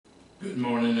Good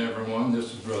morning, everyone.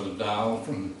 This is Brother Dyal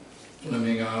from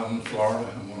Fleming Island,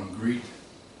 Florida. I want to greet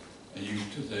you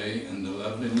today in the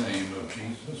lovely name of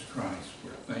Jesus Christ.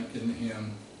 We're thanking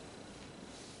Him,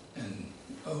 and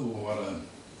oh, what a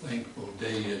thankful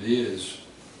day it is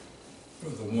for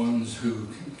the ones who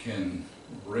can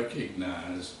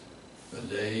recognize the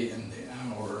day and the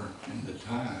hour and the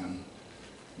time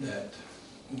that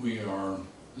we are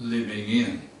living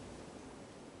in.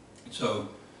 So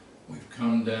we've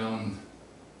come down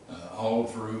all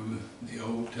through the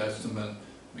Old Testament.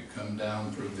 We come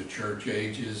down through the church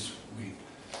ages. We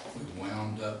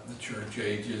wound up the church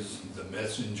ages. The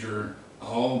messenger,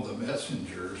 all the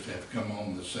messengers have come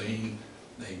on the scene.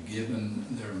 They've given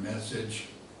their message,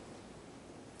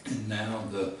 and now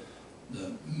the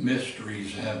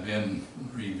mysteries have been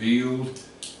revealed,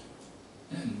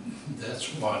 and that's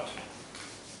what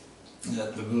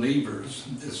that the believers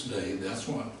this day, that's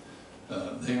what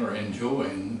they are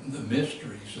enjoying, the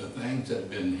mysteries, the things that have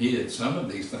been hid. Some of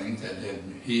these things that had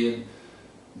been hid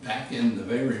back in the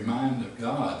very mind of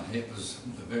God. It was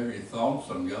the very thoughts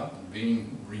of God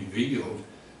being revealed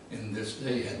in this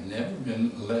day, had never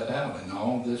been let out in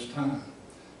all this time.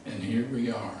 And here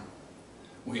we are.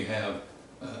 We have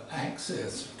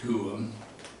access to them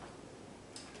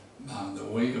by the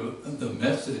way of the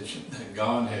message that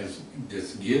God has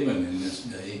just given in this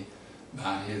day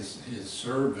by His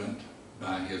servant,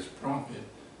 by His prophet,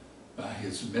 by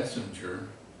His messenger,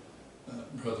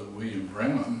 Brother William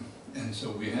Branham. And so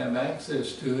we have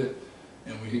access to it,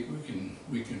 and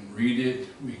we can read it,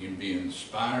 we can be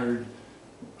inspired,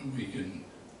 we can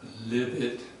live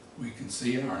it, we can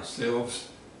see ourselves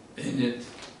in it.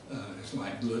 It's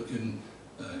like looking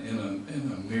in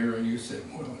a mirror. You say,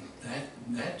 well,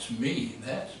 that's me,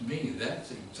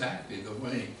 that's exactly the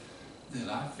way that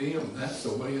I feel, that's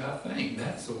the way I think,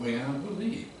 that's the way I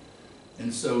believe.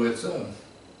 And so it's a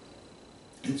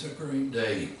great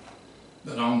day.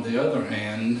 But on the other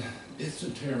hand, it's a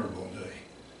terrible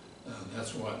day.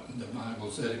 That's what the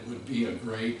Bible said, it would be a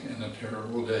great and a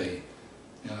terrible day.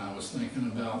 And I was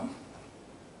thinking about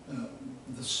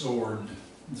the sword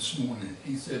this morning.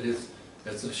 He said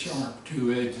it's a sharp,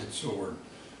 two-edged sword.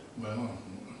 Well,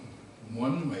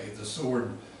 one way the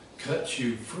sword cuts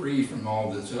you free from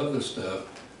all this other stuff,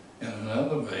 and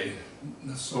another way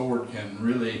the sword can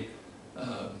really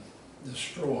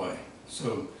destroy.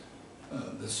 So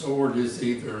the sword is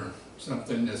either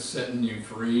something that's setting you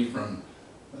free from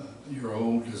your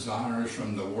old desires,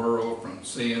 from the world, from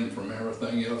sin, from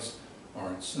everything else,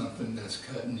 or it's something that's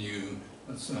cutting you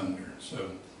asunder.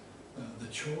 So the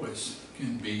choice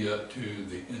can be up to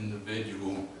the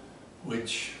individual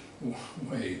which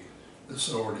way the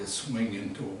sword is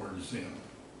swinging towards them.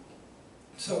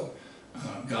 So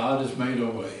God has made a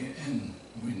way, and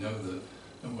we know that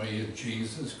the way of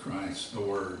Jesus Christ, the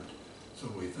Word. So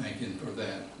we thank Him for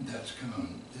that. That's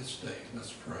come this day.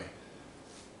 Let's pray.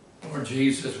 Lord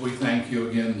Jesus, we thank You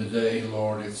again today.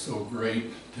 Lord, it's so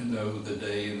great to know the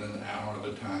day and the hour,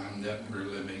 the time that we're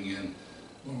living in.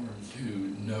 Lord, to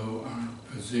know our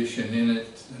position in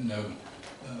it, to know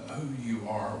who You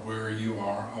are, where You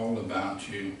are, all about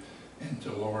You, and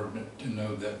to, Lord, to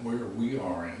know that where we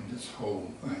are in this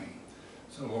whole thing.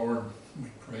 So, Lord, we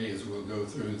pray as we'll go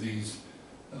through these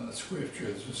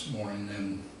scriptures this morning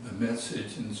and the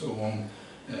message and so on,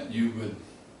 that You would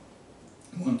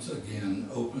once again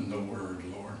open the Word,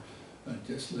 Lord.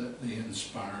 Just let the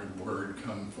inspired Word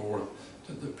come forth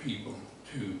to the people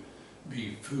to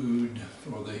be food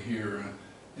for the hearer,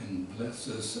 and bless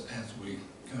us as we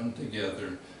come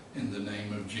together in the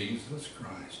name of Jesus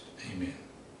Christ. Amen.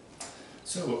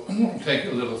 So I'm going to take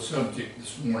a little subject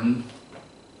this morning.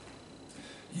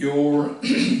 Your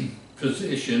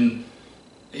position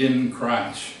in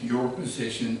Christ. Your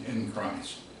position in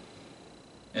Christ.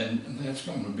 And that's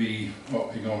going to be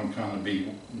what we're going to kind of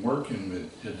be working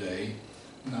with today.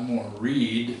 And I'm going to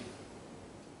read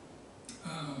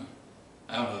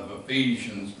out of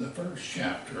Ephesians, the first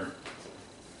chapter.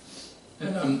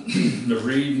 And the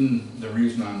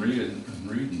reason I'm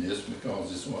reading this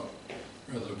because it's what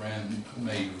Brother Rand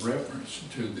made reference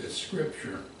to this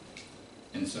scripture.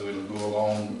 And so it'll go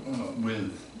along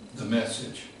with the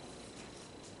message.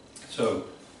 So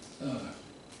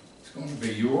it's going to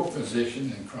be your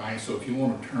position in Christ. So if you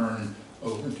want to turn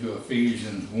over to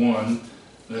Ephesians 1,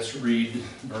 let's read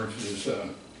verses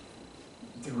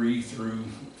 3 through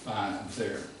 5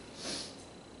 there.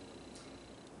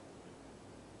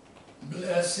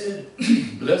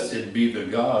 Blessed be the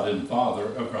God and Father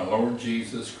of our Lord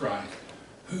Jesus Christ,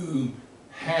 who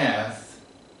hath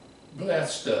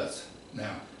blessed us.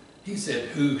 Now, He said,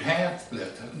 who hath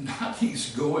blessed us, not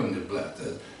He's going to bless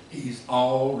us. He's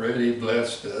already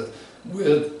blessed us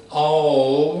with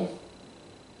all,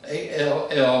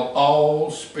 A-L-L,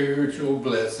 all spiritual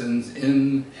blessings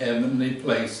in heavenly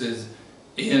places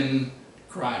in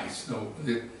Christ. So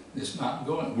it's not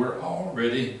going, we're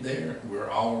already there. We're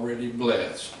already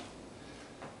blessed.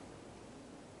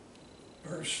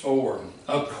 Verse 4,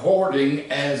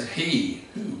 according as he,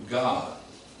 who, God,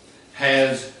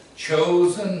 has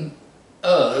chosen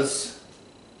us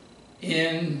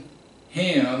in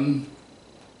him.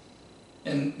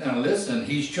 And now listen,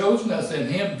 he's chosen us in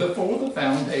him before the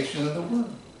foundation of the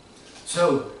world.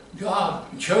 So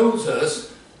God chose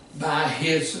us by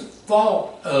his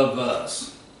thought of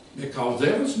us, because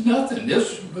there was nothing.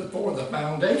 This was before the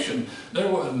foundation.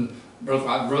 There wasn't,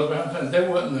 like Brother Brown said, there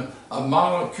wasn't a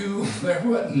molecule, there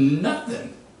wasn't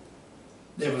nothing.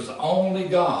 There was only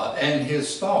God and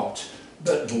his thoughts.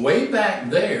 But way back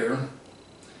there,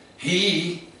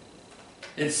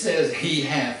 it says, he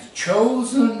hath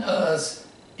chosen us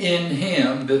in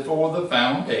him before the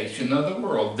foundation of the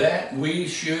world, that we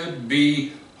should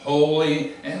be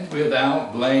holy and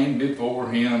without blame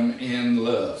before him in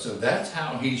love. So that's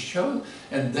how he's chosen,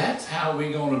 and that's how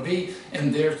we're going to be,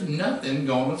 and there's nothing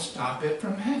going to stop it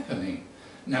from happening.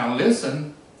 Now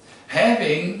listen, how's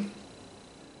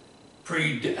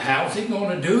he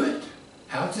going to do it?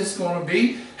 How's this going to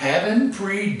be? Having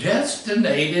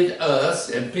predestinated us,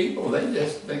 and people, they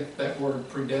just think that word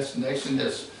predestination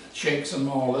just shakes them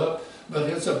all up, but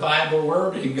it's a Bible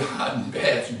word, and God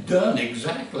has done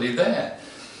exactly that.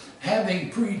 Having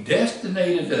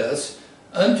predestinated us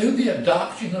unto the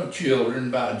adoption of children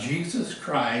by Jesus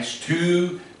Christ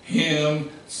to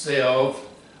himself,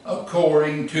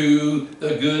 according to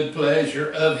the good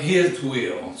pleasure of his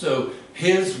will. So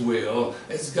his will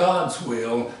is God's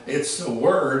will. It's the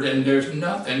word, and there's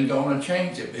nothing going to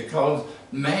change it, because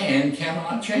man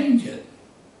cannot change it.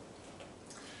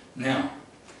 Now,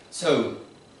 so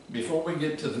before we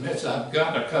get to the message, I've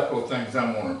got a couple of things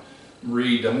I want to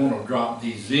read. I want to drop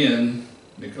these in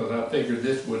because I figured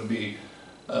this would be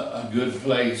a good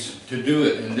place to do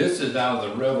it. And this is out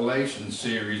of the Revelation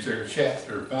series. There's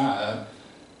chapter 5,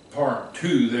 part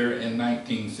 2 there in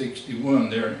 1961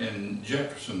 there in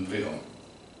Jeffersonville.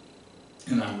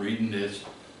 And I'm reading this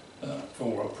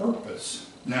for a purpose.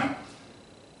 Now,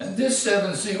 and this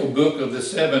seven seal book of the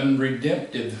seven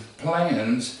redemptive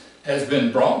plans has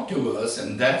been brought to us,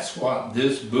 and that's what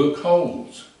this book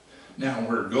holds. Now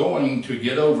we're going to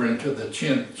get over into the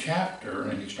 10th chapter,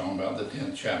 and he's talking about the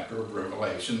 10th chapter of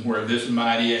Revelation, where this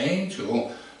mighty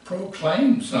angel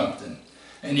proclaimed something.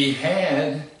 And he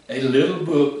had a little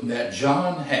book that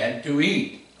John had to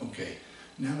eat. Okay,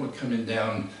 now we're coming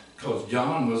down, because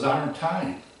John was our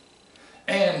type.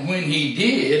 And when he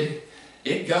did,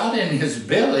 it got in his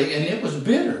belly, and it was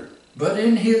bitter. But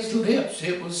in his lips,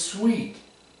 it was sweet.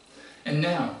 And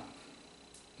now,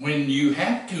 when you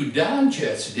have to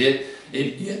digest it,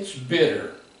 it gets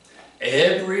bitter.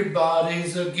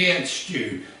 Everybody's against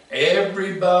you.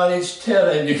 Everybody's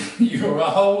telling you you're a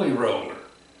holy roller.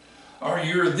 Or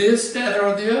you're this, that,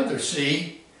 or the other.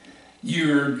 See,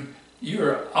 you're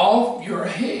off your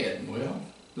head. Well,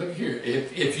 look here.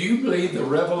 If you believe the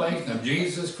revelation of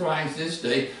Jesus Christ this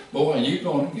day, boy, you're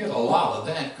going to get a lot of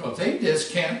that, because they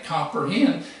just can't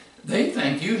comprehend. They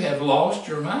think you have lost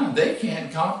your mind. They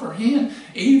can't comprehend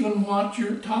even what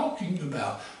you're talking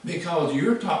about, because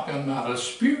you're talking about a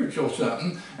spiritual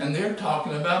something and they're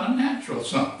talking about a natural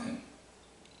something.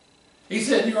 He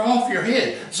said you're off your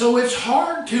head. So it's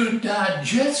hard to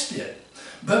digest it.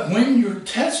 But when you're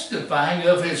testifying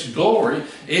of his glory,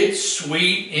 it's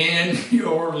sweet in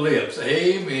your lips.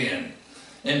 Amen.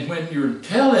 And when you're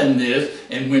telling this,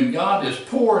 and when God is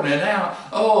pouring it out,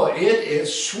 oh, it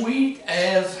is sweet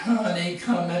as honey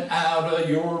coming out of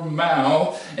your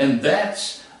mouth. And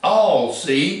that's all,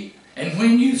 see? And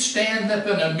when you stand up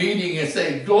in a meeting and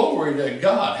say, glory to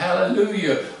God,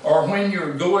 hallelujah, or when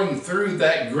you're going through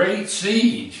that great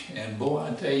siege, and boy,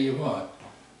 I tell you what,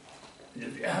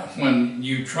 when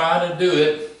you try to do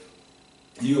it,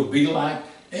 you'll be like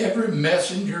every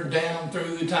messenger down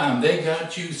through the time. They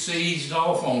got you seized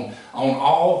off on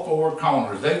all four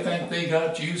corners. They think they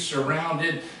got you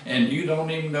surrounded, and you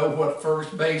don't even know what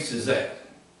first base is at.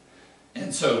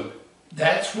 And so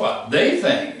that's what they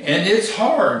think. And it's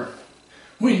hard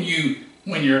when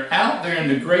you're out there in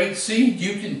the great siege,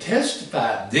 you can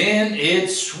testify. Then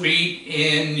it's sweet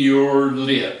in your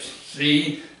lips.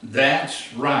 See,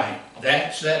 that's right.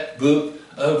 That's that book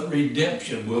of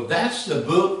redemption. Well, that's the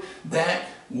book that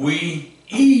we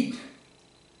eat.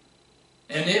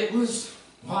 And it was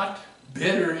what?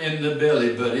 Bitter in the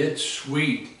belly, but it's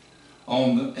sweet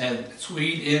and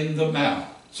sweet in the mouth.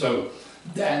 So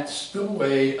That's the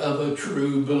way of a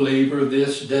true believer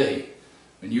this day.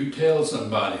 When you tell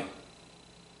somebody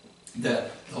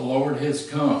that the Lord has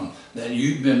come, that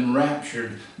you've been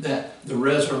raptured, that the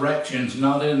resurrection's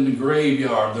not in the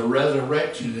graveyard, the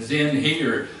resurrection is in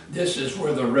here. This is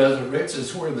where the resurrection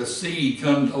is, where the seed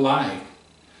comes to life.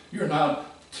 You're not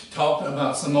talking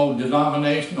about some old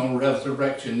denominational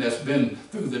resurrection that's been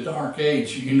through the dark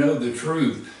age. You know the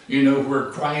truth. You know where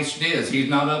Christ is. He's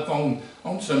not up on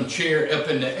some chair up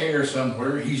in the air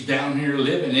somewhere. He's down here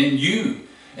living in you.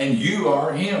 And you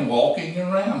are him walking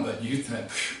around. But you think,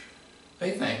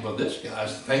 they think, well, this guy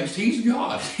thinks he's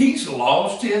God. He's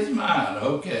lost his mind.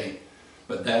 Okay.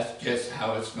 But that's just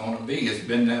how it's going to be. It's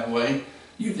been that way.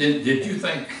 Did you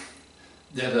think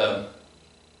that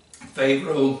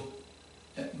Pharaoh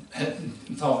had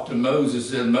talked to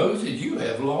Moses and said, Moses, you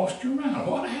have lost your mind.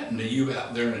 What happened to you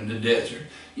out there in the desert?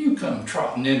 You come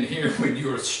trotting in here with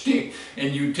your stick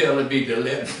and you telling me to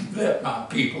let my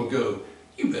people go.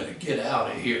 You better get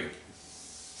out of here.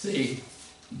 See,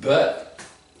 but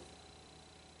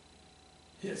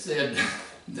it said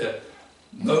that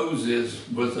Moses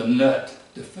was a nut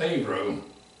to Pharaoh,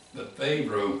 but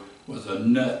Pharaoh was a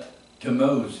nut to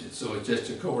Moses. So it's just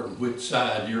according to which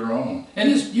side you're on. And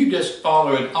you just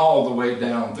follow it all the way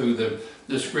down through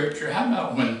the scripture. How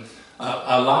about when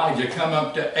Elijah come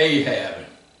up to Ahab?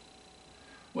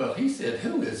 Well, he said,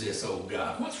 who is this old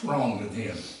guy? What's wrong with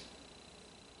him?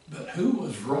 But who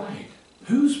was right?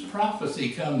 Whose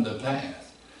prophecy come to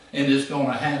pass? And it's going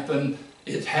to happen.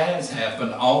 It has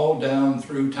happened all down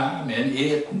through time, and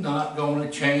it's not going to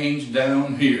change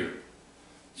down here.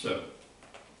 So,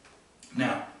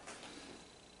 now,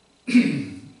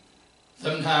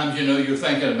 sometimes, you know, you're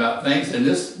thinking about things, and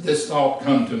this thought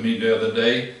come to me the other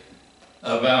day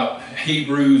about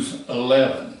Hebrews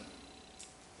 11,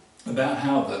 about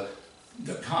how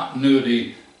the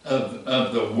continuity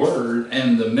of the word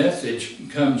and the message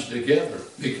comes together,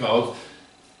 because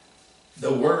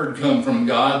the word come from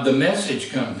God, the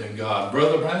message comes from God.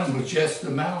 Brother Branham was just the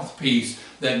mouthpiece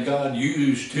that God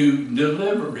used to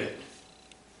deliver it.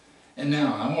 And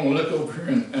now I'm going to look over here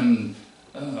in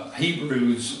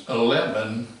Hebrews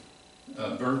 11,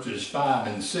 verses 5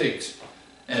 and 6,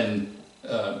 and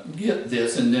get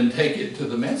this and then take it to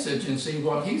the message and see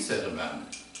what he said about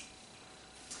it.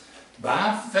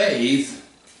 By faith,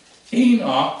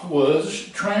 Enoch was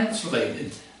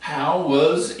translated. How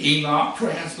was Enoch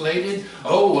translated?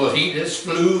 Oh, well, he just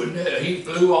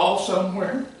flew off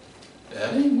somewhere.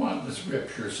 That ain't what the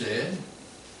scripture said.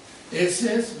 It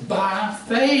says, by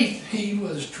faith he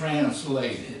was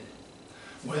translated.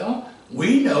 Well,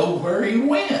 we know where he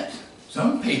went.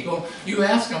 Some people, you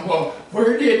ask them, well,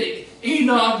 where did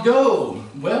Enoch go?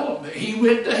 Well, he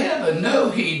went to heaven.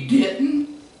 No, he didn't.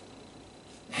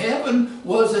 Heaven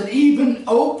wasn't even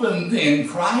open then.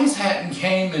 Christ hadn't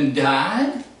came and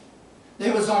died.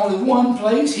 There was only one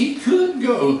place he could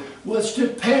go, was to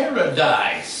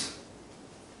paradise.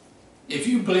 If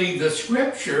you believe the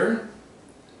scripture.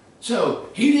 So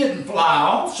he didn't fly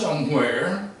off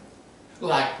somewhere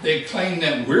like they claim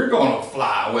that we're going to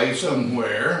fly away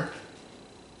somewhere.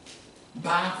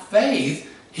 By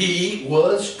faith, he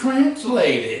was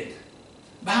translated.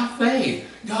 By faith,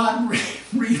 God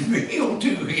revealed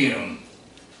to him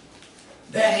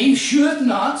that he should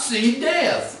not see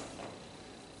death.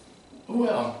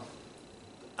 Well,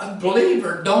 a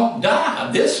believer don't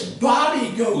die. This body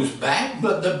goes back,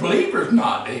 but the believer's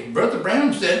not. Brother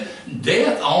Branham said,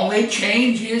 death only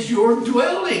changes your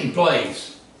dwelling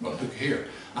place. Well, look here.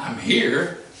 I'm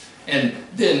here, and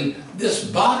then this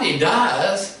body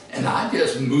dies, and I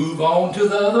just move on to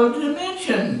the other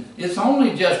dimension. It's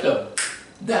only just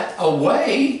that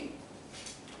away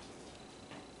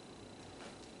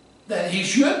that he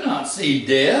should not see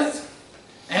death,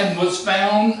 and was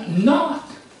found not.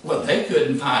 Well, they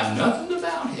couldn't find nothing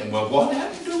about him. Well, what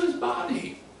happened to his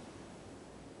body?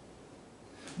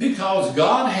 Because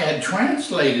God had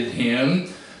translated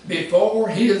him, before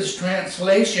his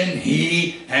translation,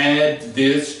 he had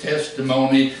this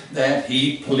testimony that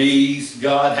he pleased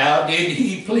God. How did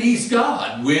he please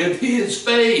God? With his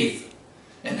faith.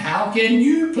 And how can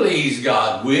you please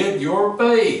God? With your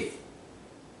faith.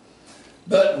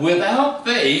 But without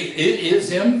faith, it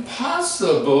is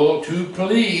impossible to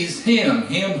please him.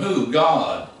 Him who?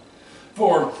 God.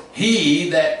 For he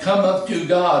that cometh to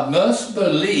God must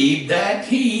believe that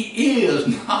he is,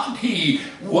 not he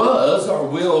was or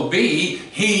will be,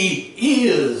 he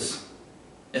is.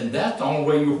 And that's the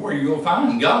only way where you'll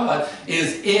find God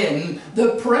is in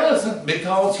the present,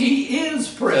 because he is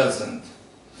present.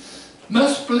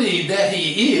 must believe that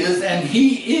he is, and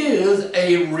he is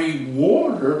a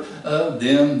rewarder of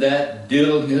them that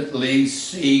diligently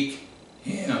seek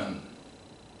him.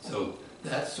 So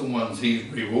that's the ones he's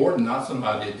rewarding, not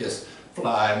somebody just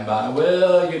flying by.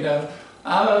 Well, you know,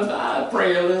 I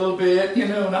pray a little bit, you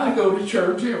know, and I go to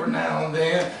church every now and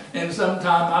then, and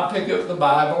sometimes I pick up the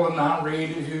Bible and I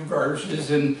read a few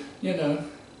verses, and, you know,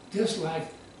 just like,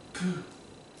 pooh.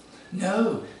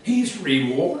 No, he's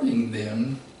rewarding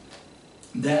them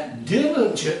that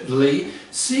diligently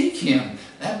seek him.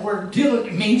 That word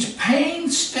diligent means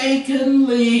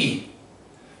painstakingly.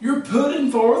 You're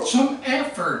putting forth some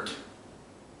effort.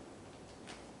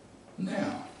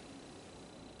 Now,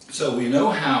 so we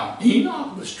know how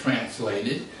Enoch was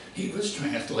translated. He was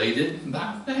translated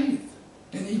by faith,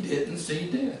 and he didn't see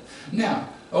death. Now,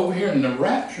 over here in the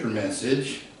rapture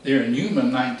message, there in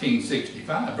Newman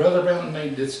 1965, Brother Brown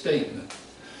made this statement.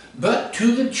 But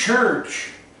to the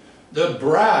church, the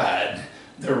bride,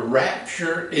 the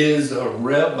rapture is a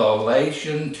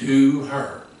revelation to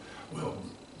her. Well,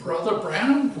 Brother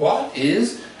Brown, what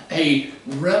is a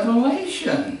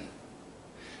revelation?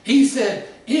 He said,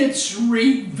 it's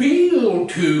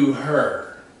revealed to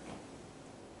her.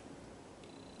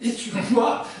 It's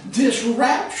what? This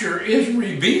rapture is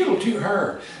revealed to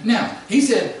her. Now, he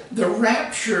said, the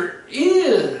rapture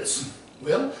is,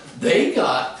 well, they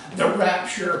got the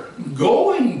rapture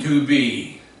going to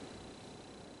be.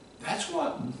 That's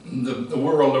what the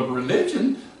world of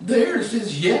religion, theirs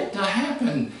is yet to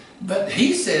happen. But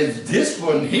he says this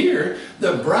one here,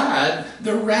 the bride,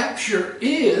 the rapture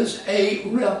is a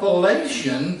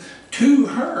revelation to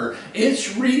her.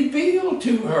 It's revealed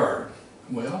to her.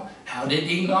 Well, how did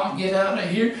Enoch get out of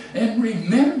here? And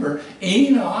remember,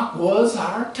 Enoch was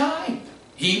our type.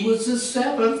 He was the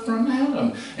seventh from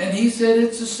Adam. And he said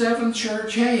it's the seventh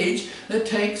church age that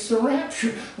takes the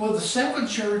rapture. Well, the seventh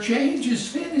church age is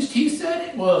finished. He said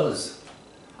it was.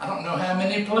 I don't know how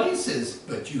many places,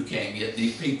 but you can't get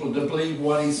these people to believe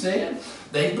what he said.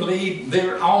 They believe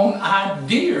their own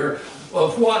idea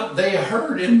of what they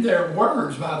heard in their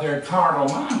words by their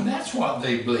carnal mind. That's what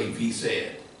they believe he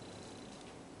said.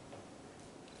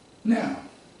 Now,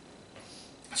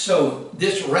 so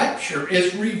this rapture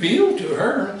is revealed to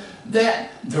her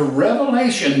that the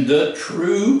revelation, the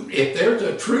true, if there's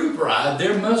a true bride,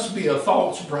 there must be a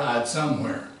false bride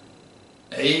somewhere.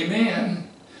 Amen.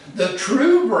 The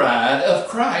true bride of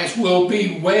Christ will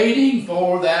be waiting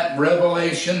for that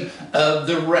revelation of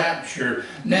the rapture.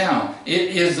 Now,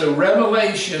 it is a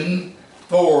revelation,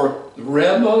 for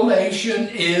revelation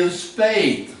is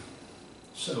faith.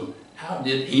 So, how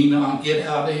did Enoch get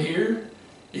out of here?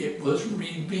 It was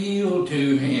revealed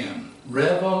to him.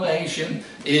 Revelation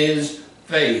is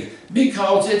faith,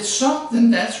 because it's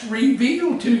something that's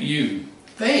revealed to you.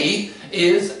 Faith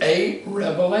is a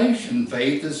revelation.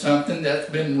 Faith is something that's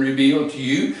been revealed to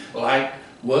you, like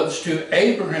was to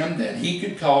Abraham, that he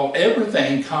could call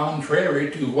everything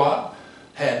contrary to what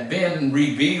had been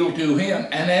revealed to him,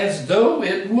 and as though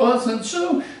it wasn't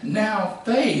so. Now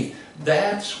faith,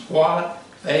 that's what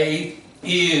faith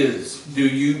is. Do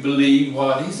you believe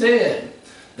what he said?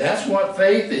 That's what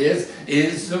faith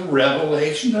is the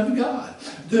revelation of God.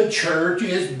 The church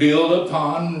is built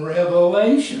upon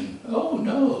revelation. Oh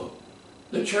no,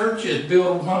 the church is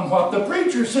built upon what the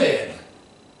preacher said.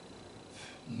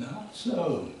 Not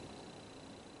so.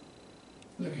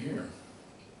 Look here.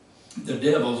 The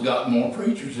devil's got more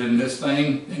preachers in this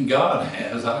thing than God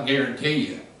has, I guarantee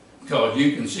you. Because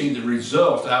you can see the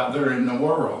results out there in the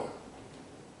world.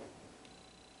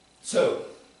 So,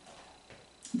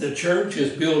 the church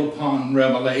is built upon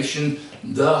revelation,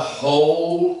 the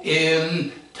whole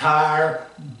entire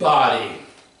body.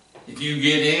 If you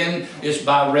get in, it's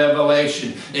by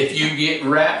revelation. If you get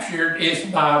raptured, it's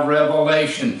by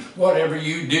revelation. Whatever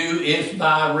you do, it's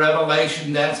by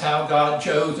revelation. That's how God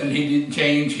chose, and he didn't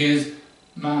change his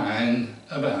mind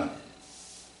about it.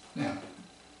 Now,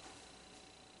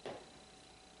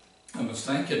 I was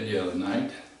thinking the other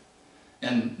night,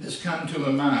 and this come to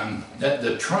my mind, that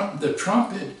the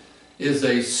trumpet is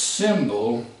a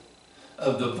symbol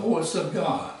of the voice of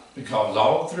God, because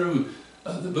all through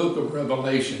the book of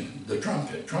Revelation, the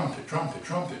trumpet, trumpet, trumpet,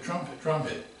 trumpet, trumpet,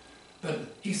 trumpet. But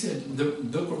he said the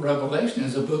book of Revelation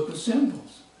is a book of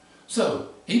symbols. So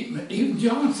even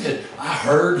John said, I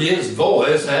heard his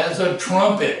voice as a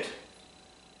trumpet.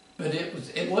 But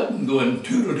it wasn't going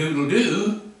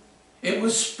toodle-doodle-doo. It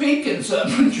was speaking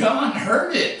something. John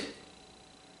heard it.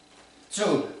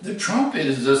 So the trumpet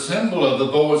is a symbol of the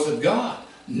voice of God,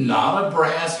 not a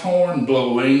brass horn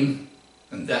blowing.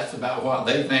 And that's about what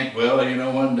they think. Well, you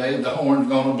know, one day the horn's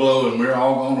going to blow and we're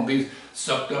all going to be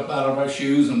sucked up out of our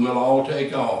shoes and we'll all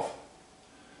take off.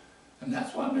 And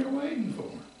that's what they're waiting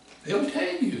for. They'll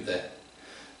tell you that.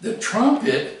 The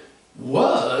trumpet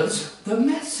was the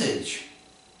message.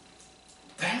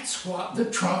 That's what the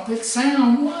trumpet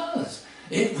sound was.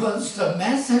 It was the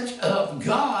message of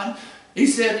God. He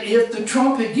said, if the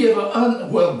trumpet give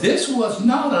well, this was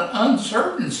not an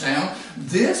uncertain sound.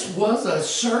 This was a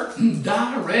certain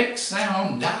direct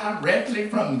sound directly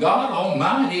from God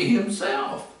Almighty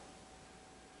Himself.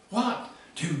 What?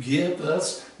 To give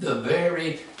us the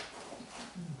very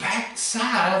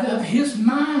backside of His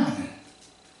mind.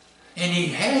 And He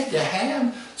had to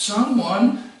have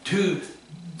someone to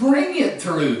bring it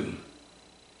through.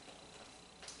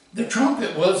 The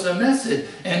trumpet was the message,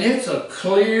 and it's a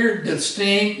clear,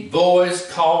 distinct voice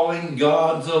calling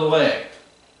God's elect.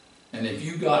 And if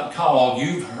you got called,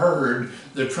 you've heard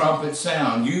the trumpet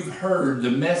sound. You've heard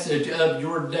the message of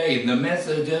your day, the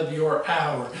message of your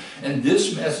hour. And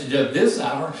this message of this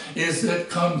hour is a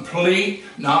complete,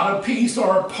 not a piece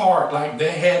or a part like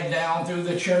they had down through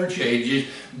the church ages.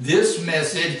 This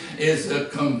message is a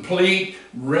complete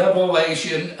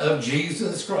revelation of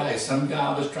Jesus Christ. Some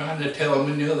guy was trying to tell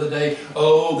me the other day,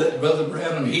 oh, that Brother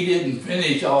Branham, he didn't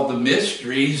finish all the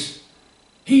mysteries.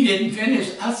 He didn't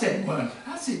finish. I said,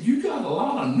 you got a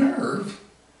lot of nerve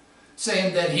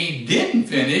saying that he didn't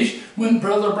finish when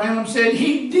Brother Branham said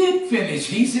he did finish.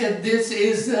 He said this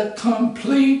is a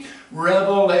complete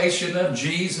revelation of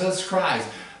Jesus Christ.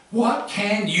 What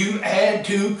can you add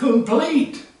to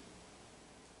complete?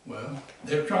 Well,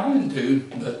 they're trying to,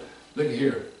 but look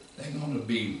here. They're going to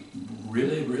be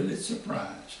really, really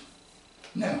surprised.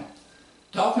 Now,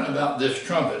 talking about this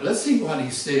trumpet, let's see what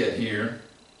he said here.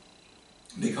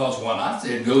 Because what I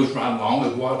said goes right along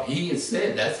with what he has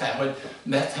said. That's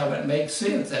how it makes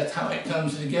sense. That's how it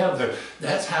comes together.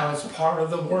 That's how it's part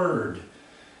of the Word.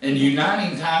 And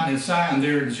Uniting Time and Sign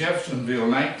there in Jeffersonville,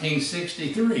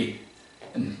 1963.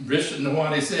 And listen to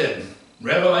what he said.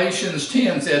 Revelations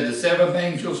 10 said the seventh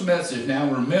angel's message. Now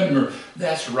remember,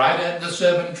 that's right at the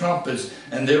seven trumpets.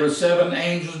 And there were seven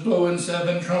angels blowing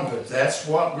seven trumpets. That's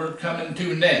what we're coming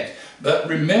to next. But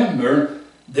remember,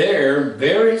 there,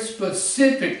 very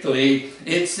specifically,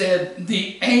 it said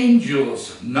the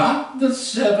angels, not the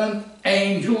seventh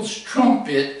angel's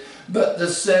trumpet, but the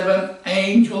seventh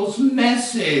angel's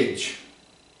message.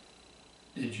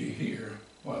 Did you hear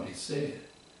what he said?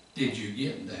 Did you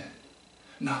get that?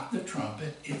 Not the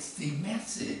trumpet, it's the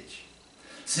message.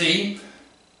 See,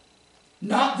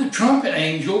 not the trumpet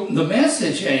angel, the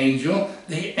message angel.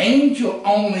 The angel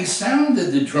only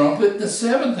sounded the trumpet, the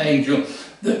seventh angel.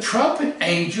 The trumpet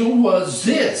angel was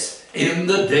this, in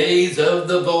the days of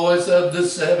the voice of the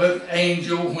seventh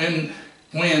angel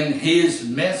when his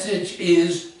message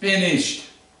is finished.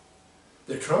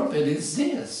 The trumpet is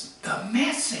this, the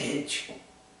message.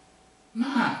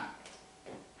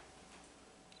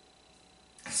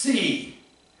 See,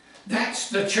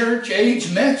 that's the church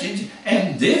age message,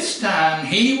 and this time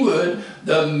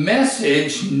the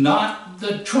message, not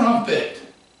the trumpet.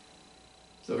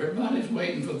 So everybody's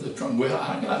waiting for the trumpet. Well,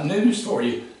 I got news for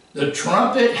you. The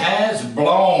trumpet has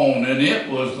blown, and it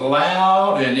was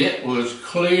loud, and it was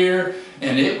clear,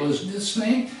 and it was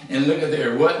distinct. And look at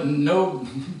there, wasn't no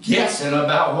guessing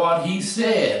about what he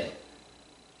said.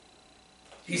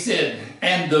 He said,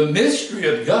 and the mystery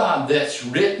of God that's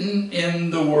written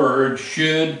in the Word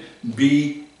should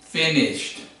be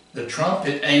finished. The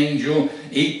trumpet angel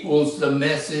equals the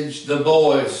message, the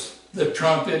voice. The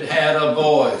trumpet had a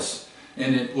voice.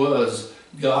 And it was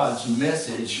God's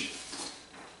message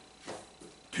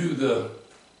to the,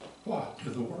 what? To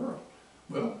the world.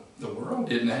 Well, the world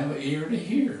didn't have an ear to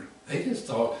hear. They just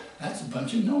thought, that's a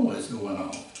bunch of noise going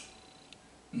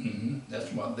on.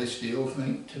 That's what they still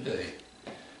think today.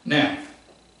 Now,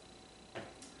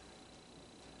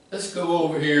 let's go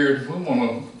over here. We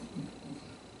want to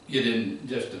get in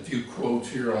just a few quotes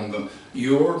here on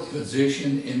your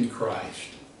position in Christ.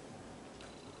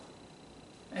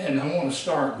 And I want to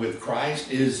start with Christ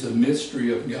is the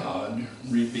mystery of God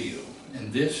revealed.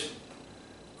 And this,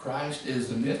 Christ is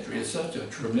the mystery, is such a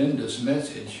tremendous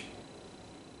message.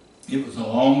 It was a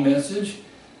long message,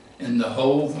 and the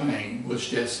whole thing was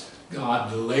just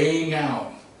God laying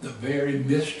out the very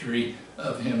mystery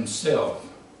of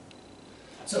Himself.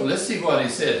 So let's see what He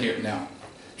said here now.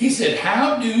 He said,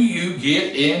 how do you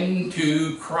get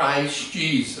into Christ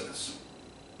Jesus?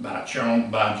 By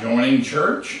joining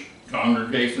church?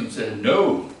 Congregation said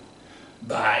no.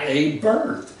 By a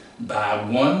birth, by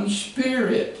one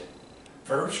Spirit.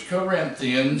 1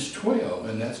 Corinthians 12,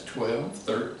 and that's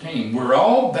 12:13. We're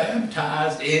all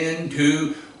baptized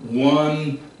into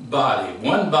one body.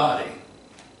 One body.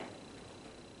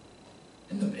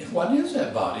 And what is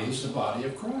that body? It's the body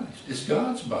of Christ. It's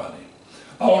God's body.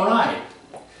 All right.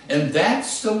 And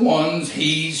that's the ones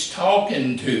he's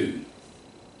talking to.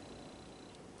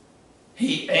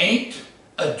 He ain't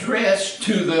addressed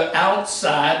to the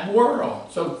outside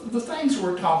world. So the things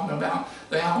we're talking about,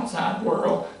 the outside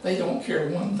world, they don't care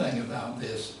one thing about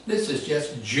this. This is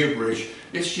just gibberish.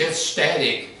 It's just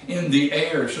static in the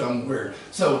air somewhere.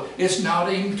 So it's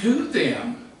not even to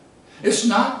them. It's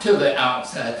not to the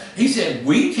outside. He said,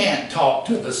 we can't talk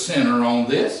to the sinner on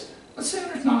this. The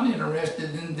sinner's not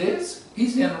interested in this.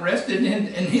 He's interested in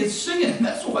his sin.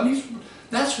 That's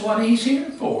what he's here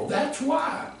for. That's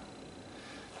why.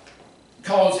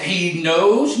 Because he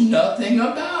knows nothing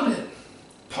about it.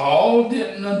 Paul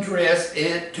didn't address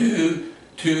it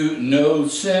to no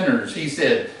sinners. He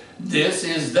said, this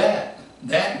is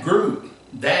that group.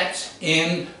 That's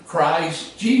in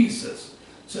Christ Jesus.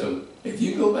 So if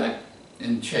you go back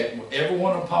and check every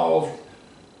one of Paul's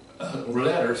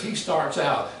letters, he starts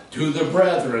out, to the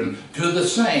brethren, to the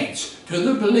saints, to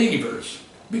the believers.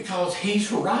 Because he's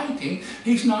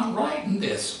not writing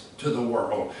this to the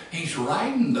world. He's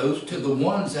writing those to the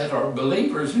ones that are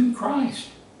believers in Christ.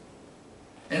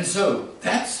 And so,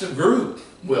 that's the group.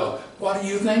 Well, what do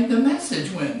you think the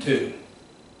message went to?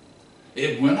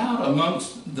 It went out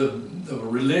amongst the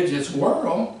religious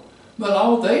world, but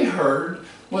all they heard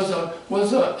was a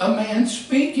man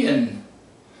speaking.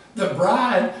 The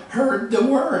bride heard the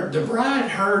word. The bride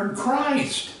heard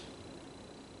Christ.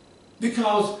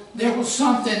 Because there was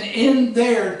something in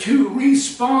there to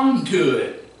respond to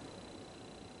it.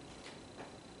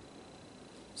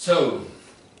 So,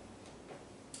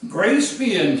 grace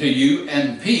be unto you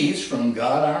and peace from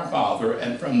God our Father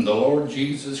and from the Lord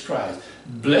Jesus Christ.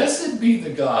 Blessed be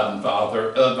the God and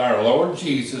Father of our Lord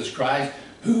Jesus Christ,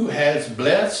 who has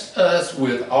blessed us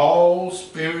with all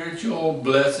spiritual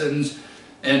blessings.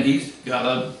 And he's got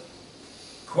a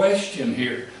question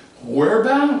here.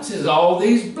 Whereabouts is all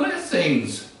these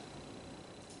blessings?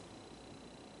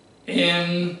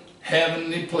 In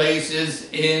heavenly places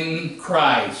in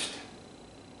Christ.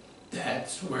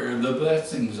 That's where the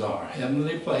blessings are.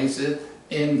 Heavenly places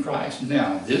in Christ.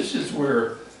 Now, this is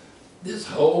where this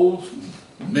whole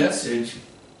message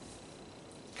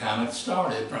kind of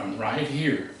started from right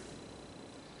here.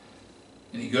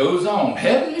 And he goes on.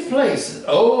 Heavenly places.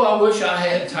 Oh, I wish I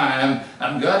had time.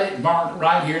 I've got it marked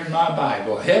right here in my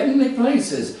Bible. Heavenly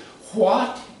places.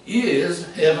 What is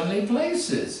heavenly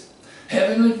places?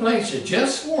 Heavenly places.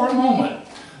 Just for a moment.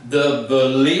 The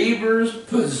believer's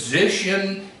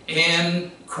position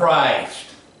in Christ.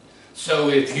 So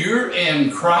if you're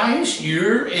in Christ,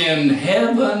 you're in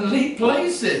heavenly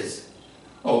places.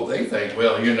 Oh, they think,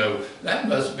 well, you know, that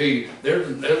must be,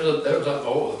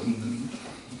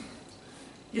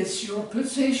 it's your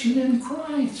position in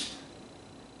Christ.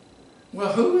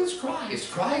 Well, who is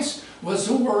Christ? Christ was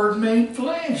the Word made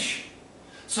flesh.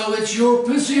 So it's your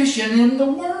position in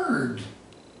the Word.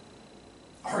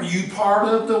 Are you part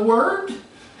of the Word?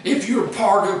 If you're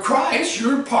part of Christ,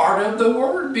 you're part of the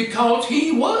Word because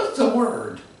He was the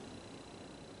Word.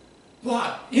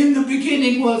 What? In the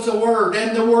beginning was the Word,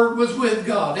 and the Word was with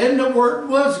God, and the Word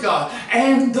was God,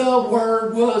 and the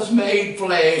Word was made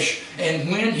flesh.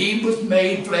 And when He was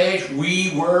made flesh,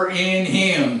 we were in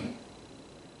Him.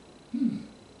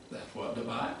 That's what the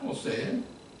Bible said.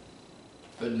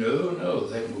 But no,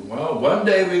 well, one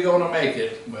day we're going to make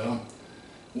it. Well,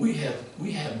 we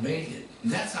have made it.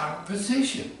 That's our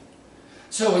position.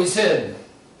 So he said,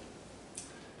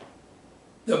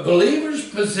 the believer's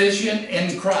position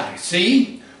in Christ.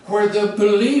 See, where the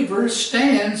believer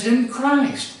stands in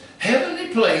Christ.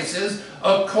 Heavenly places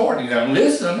according, now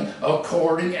listen,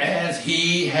 according as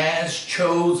He has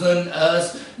chosen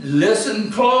us.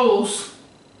 Listen close.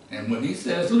 And when he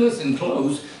says listen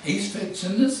close, he's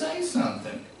fixing to say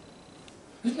something.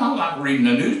 It's not like reading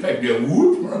a newspaper, you go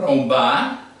whoop, run on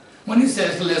by. When he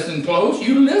says listen close,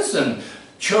 you listen.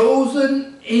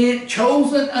 Chosen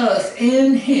us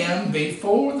in Him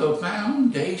before the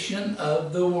foundation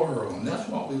of the world. And that's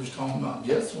what we was talking about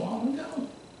just a while ago.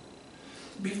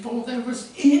 Before there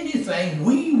was anything,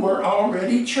 we were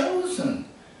already chosen.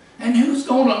 And who's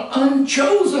going to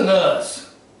unchosen us?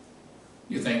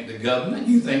 You think the government?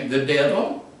 You think the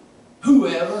devil?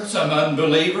 Whoever? Some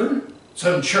unbeliever?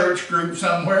 Some church group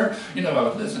somewhere? You know, I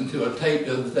was listening to a tape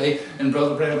the other day, and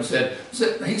Brother Branham said,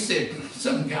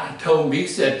 some guy told me, he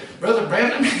said, Brother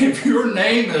Branham, if your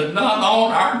name is not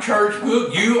on our church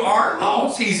book, you are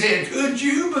lost. He said, could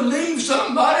you believe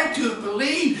somebody to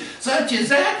believe such as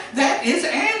that? That is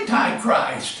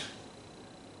Antichrist.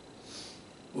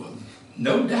 Well,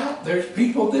 no doubt there's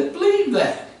people that believe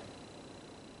that.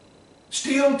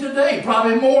 Still today,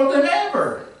 probably more than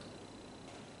ever.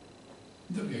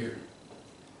 Look here.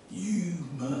 You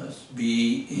must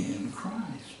be in Christ.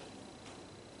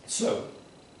 So,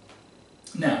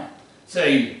 now,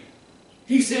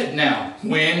 he said, now,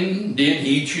 when did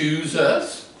he choose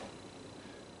us?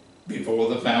 Before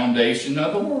the foundation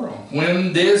of the world.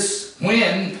 When his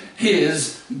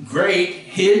great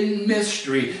hidden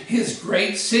mystery, his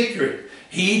great secret,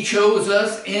 he chose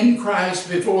us in Christ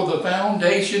before the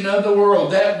foundation of the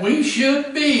world, that we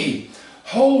should be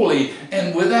holy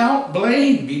and without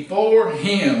blame before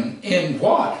him. In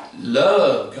what?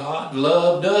 Love. God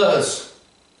loved us.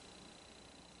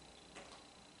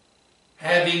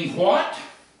 Having what?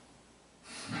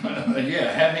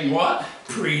 Having what?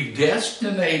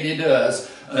 Predestinated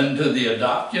us unto the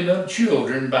adoption of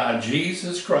children by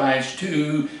Jesus Christ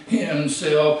to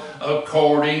himself,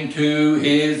 according to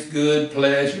his good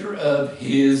pleasure of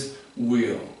his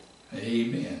will.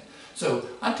 Amen. So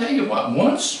I tell you what,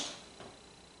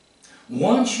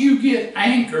 once you get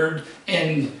anchored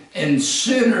and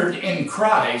centered in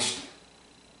Christ,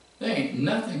 there ain't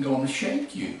nothing going to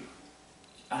shake you.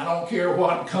 I don't care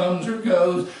what comes or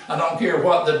goes. I don't care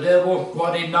what the devil,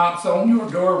 what he knocks on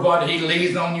your door, what he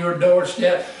leaves on your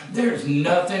doorstep. There's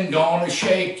nothing going to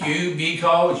shake you,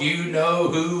 because you know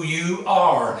who you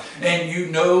are and you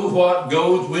know what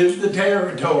goes with the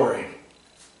territory.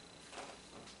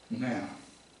 Now,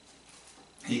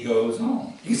 he goes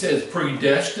on. He says,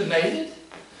 predestinated.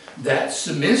 That's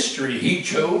the mystery. He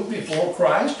chose before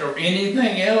Christ or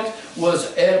anything else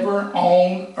was ever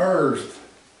on earth.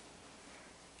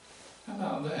 How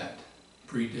about that?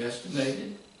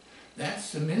 Predestinated.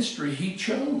 That's the mystery. He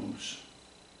chose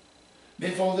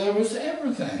before there was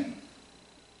everything.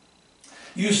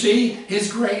 You see,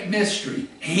 his great mystery.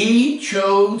 He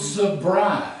chose the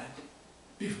bride.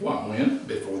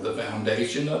 Before the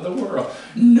foundation of the world.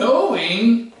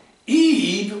 Knowing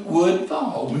Eve would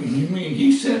fall. You mean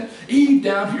he sent Eve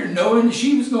down here knowing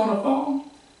she was going to fall?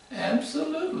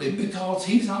 Absolutely, because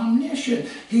he's omniscient.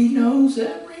 He knows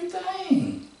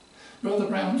everything. Brother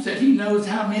Brown said he knows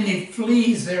how many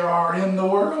fleas there are in the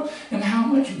world and how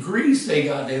much grease they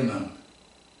got in them.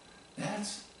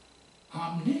 That's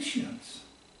omniscience.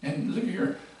 And look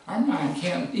here, our mind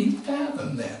can't even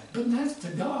fathom that. But that's the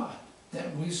God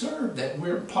that we serve, that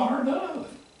we're part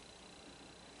of.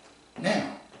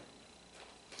 Now,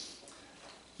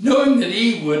 knowing that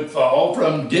Eve would fall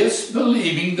from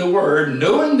disbelieving the word,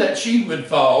 knowing that she would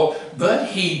fall, but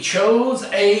he chose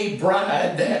a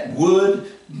bride that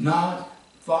would not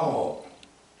fall.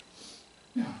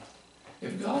 Now,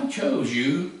 if God chose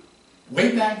you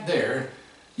way back there,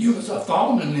 you was a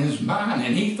thought in his mind,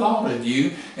 and he thought of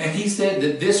you, and he said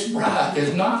that this bride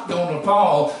is not going to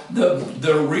fall.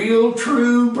 The real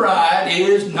true bride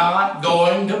is not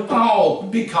going to fall,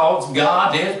 because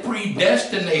God has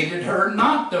predestinated her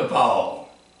not to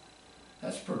fall.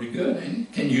 That's pretty good, ain't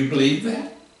it? Can you believe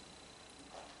that?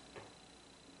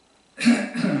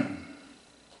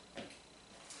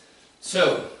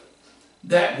 So,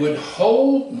 that would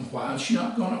hold, why is she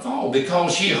not going to fall?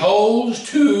 Because she holds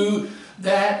to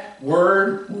that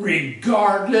word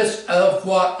regardless of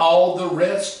what all the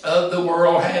rest of the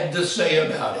world had to say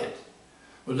about it.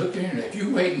 Well, look here, if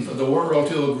you're waiting for the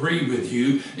world to agree with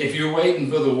you, if you're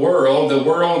waiting for the world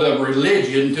of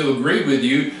religion to agree with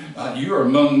you, you're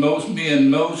among most men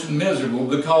most miserable,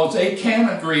 because they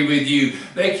can't agree with you.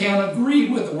 They can't agree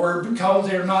with the word because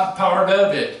they're not part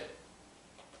of it.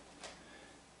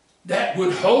 That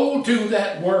would hold to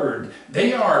that word.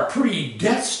 They are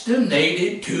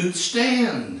predestinated to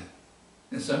stand.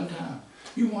 And sometimes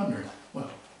you wonder, well,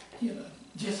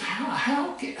 just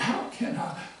how can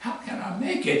I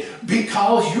make it?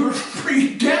 Because you're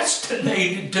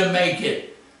predestinated to make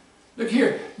it. Look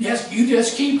here, yes, you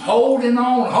just keep holding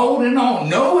on,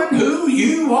 knowing who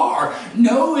you are,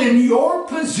 knowing your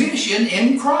position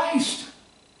in Christ,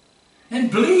 and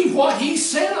believe what he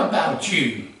said about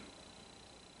you.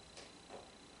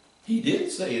 He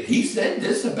did say it. He said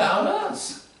this about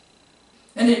us.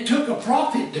 And it took a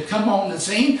prophet to come on the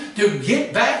scene to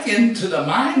get back into the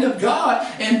mind of God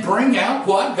and bring out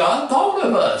what God thought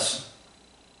of us.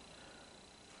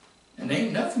 And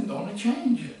ain't nothing going to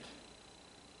change it.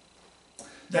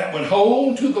 That would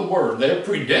hold to the word. They're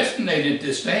predestinated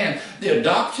to stand. The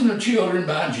adoption of children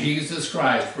by Jesus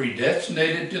Christ.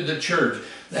 Predestinated to the church.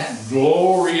 That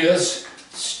glorious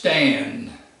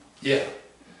stand. Yeah.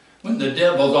 When the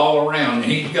devil's all around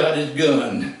and he's got his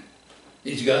gun.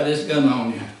 He's got his gun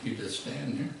on you. You just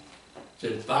stand there.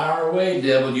 Said, fire away,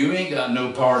 devil. You ain't got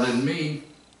no part in me.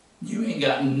 You ain't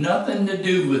got nothing to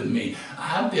do with me.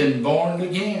 I've been born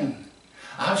again.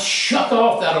 I've shut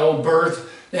off that old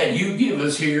birth that you give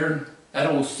us here That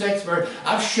old sex verse,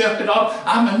 I've shook it off.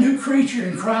 I'm a new creature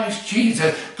in Christ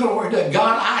Jesus. Glory to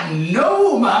God. I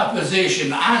know my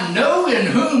position. I know in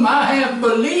whom I have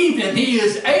believed, and He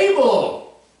is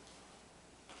able.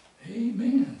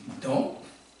 Amen. Don't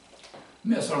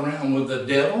mess around with the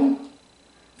devil.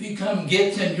 If he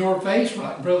gets in your face,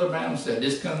 like Brother Brown said,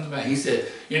 this comes back. He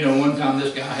said, you know, one time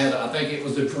this guy had, I think it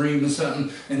was a dream or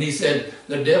something, and he said,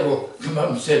 the devil come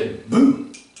up and said,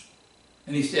 boo.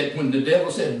 And he said, when the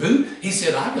devil said boo, he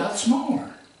said, I got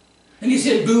smaller. And he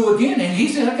said boo again, and he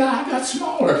said, I got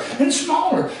smaller and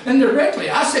smaller. And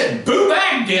directly I said, boo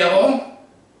back, devil.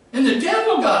 And the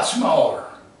devil got smaller.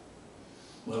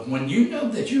 Well, when you know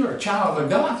that you're a child of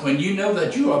God, when you know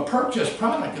that you're a purchased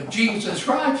product of Jesus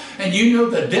Christ, and you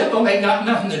know the devil ain't got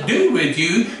nothing to do with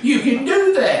you, you can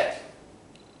do that.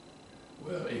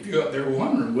 Well, if you're up there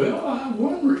wondering, well, I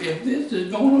wonder if this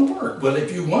is going to work. Well,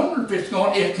 if you wonder if it's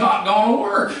not going to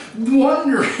work.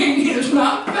 Wondering is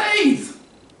not faith.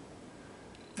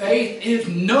 Faith is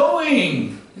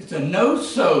knowing. It's a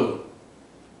know-so.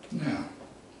 Now,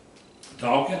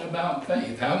 talking about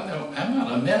faith, how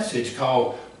about a message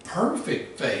called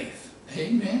perfect faith?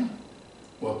 Amen.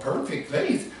 Well, perfect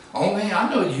faith, only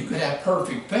I know you could have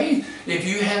perfect faith if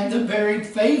you had the very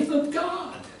faith of God.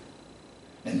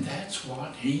 And that's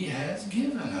what He has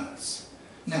given us.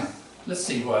 Now, let's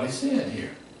see what He said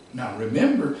here. Now,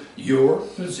 remember your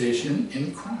position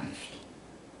in Christ.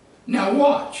 Now,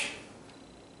 watch.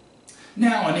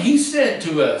 Now, and He said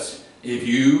to us, if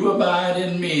you abide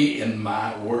in me, and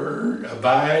my word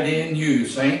abide in you,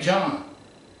 St. John,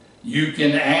 you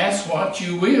can ask what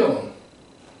you will,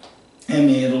 and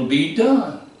it'll be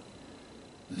done.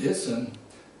 Listen.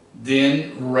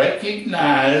 Then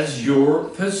recognize your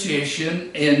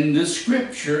position in the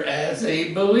Scripture as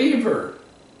a believer.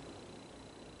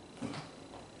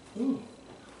 Ooh.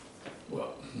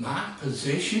 Well, my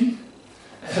position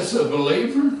as a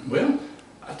believer? Well,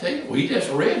 I tell you, we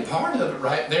just read part of it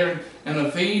right there in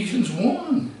Ephesians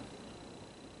 1.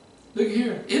 Look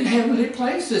here, in heavenly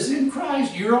places in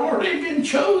Christ, you're already been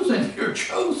chosen. You're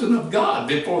chosen of God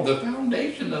before the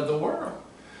foundation of the world.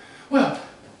 Well,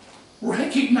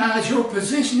 recognize your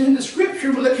position in the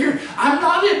Scripture. But look here, I'm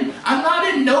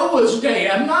not in Noah's day.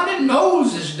 I'm not in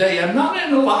Moses' day. I'm not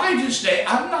in Elijah's day.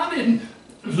 I'm not in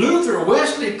Luther,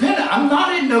 Wesley, Penn. I'm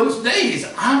not in those days.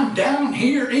 I'm down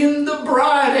here in the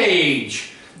bride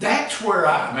age. That's where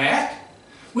I'm at,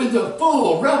 with the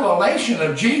full revelation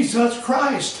of Jesus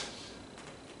Christ.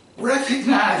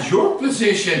 Recognize your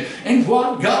position and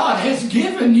what God has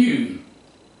given you.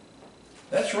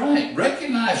 That's right.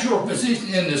 Recognize your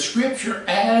position in the Scripture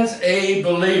as a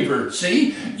believer.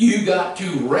 See, you got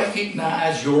to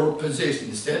recognize your position.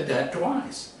 He said that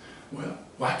twice. Well,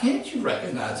 why can't you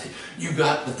recognize it? You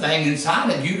got the thing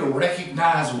inside of you to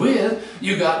recognize with.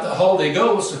 You got the Holy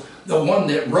Ghost, the one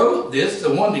that wrote this,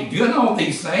 the one that did all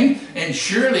these things, and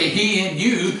surely He and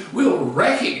you will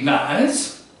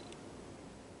recognize.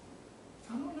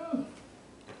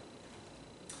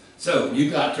 So you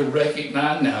got to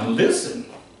recognize. Now listen.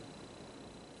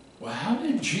 Well, how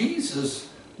did Jesus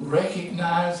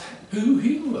recognize who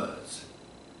He was?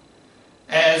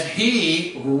 As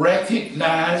He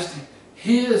recognized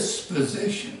His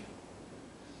position.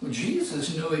 Well,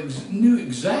 Jesus knew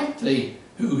exactly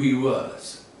who He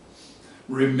was.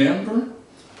 Remember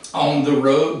on the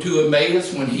road to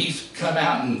Emmaus when He's come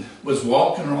out and was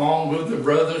walking along with the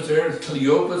brothers there,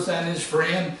 Cleopas and his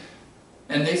friend.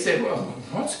 And they said, well,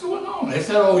 what's going on? They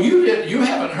said, oh, you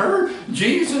haven't heard?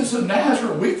 Jesus of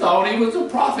Nazareth, we thought He was a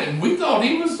prophet, and we thought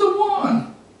He was the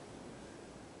one.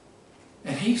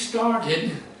 And He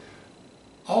started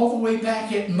all the way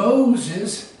back at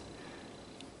Moses,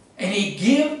 and He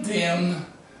gave them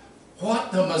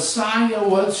what the Messiah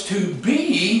was to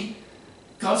be,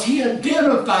 because He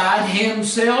identified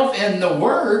Himself in the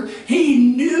Word. He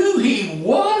knew He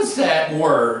was that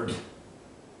Word.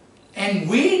 And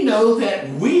we know that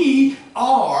we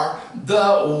are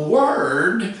the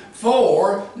Word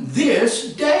for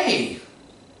this day.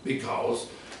 Because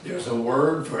there's a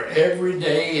word for every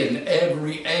day and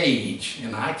every age.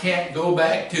 And I can't go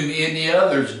back to any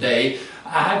other's day.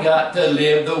 I got to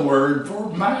live the Word for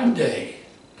my day.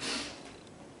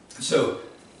 So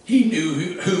He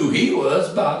knew who He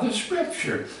was by the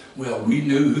Scripture. Well, we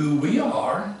knew who we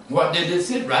are. What did it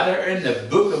say? Right there in the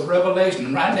book of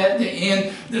Revelation, right at the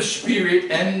end, the Spirit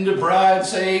and the bride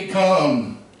say,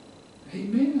 come.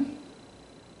 Amen.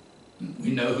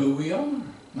 We know who we are.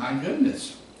 My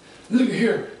goodness. Look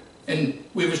here. And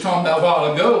we was talking about a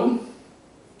while ago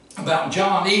about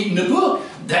John eating the book.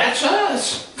 That's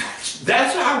us.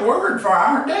 That's our word for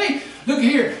our day. Look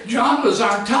here. John was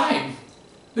our type.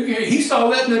 Look here, he saw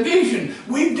that in the vision.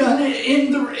 We've done it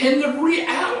in the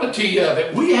reality of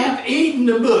it. We have eaten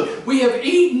the book. We have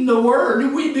eaten the word,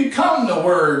 and we become the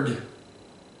word.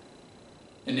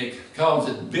 And it calls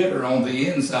it bitter on the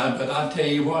inside, but I tell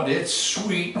you what, it's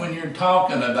sweet when you're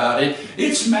talking about it.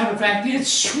 It's, matter of fact,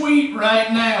 it's sweet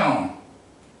right now.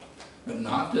 But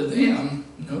not to them.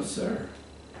 No, sir.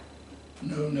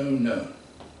 No, no, no.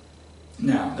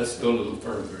 Now, let's go a little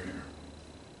further here.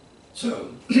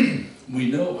 So, we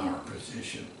know our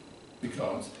position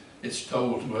because it's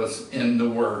told to us in the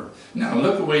Word. Now,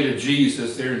 look away to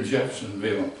Jesus there in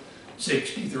Jeffersonville,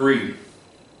 63.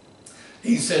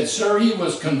 He said, sir, he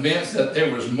was convinced that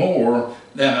there was more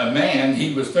than a man.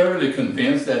 He was thoroughly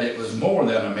convinced that it was more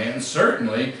than a man,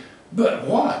 certainly. But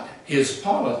what? His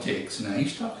politics. Now,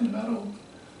 he's talking about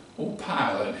old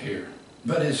Pilate here.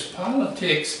 But his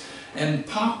politics and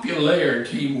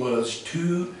popularity was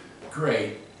too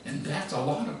great. And that's a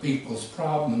lot of people's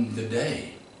problem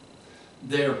today.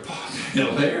 Their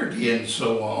popularity and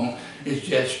so on is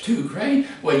just too great.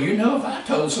 Well, you know, if I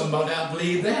told somebody I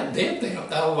believe that, they'd think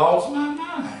I lost my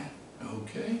mind.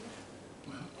 Okay,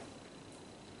 well,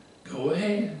 go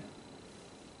ahead.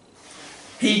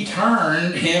 He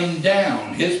turned him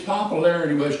down. His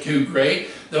popularity was too great.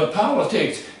 The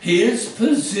politics, his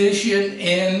position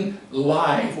in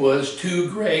life was too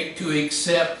great to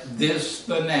accept this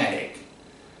fanatic.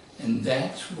 And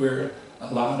that's where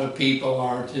a lot of people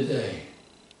are today.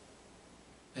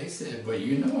 They said, well,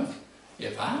 you know,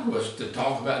 if I was to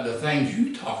talk about the things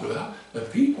you talk about, the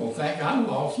people think I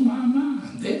lost my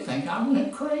mind. They think I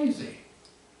went crazy.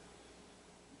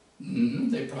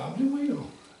 They probably will.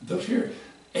 Look here,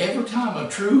 every time a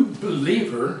true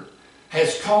believer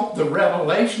has caught the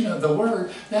revelation of the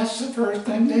Word, that's the first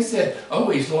thing they said. Oh,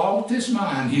 he's lost his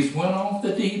mind. He's went off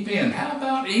the deep end. How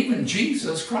about even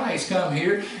Jesus Christ come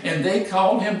here and they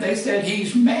called him, they said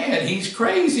he's mad, he's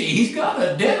crazy, he's got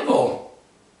a devil.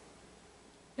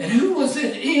 And who was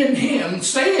it in him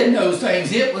saying those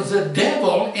things? It was the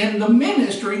devil in the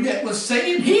ministry that was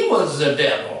saying he was the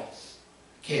devil.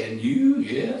 Can you?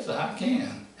 Yes, I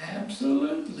can.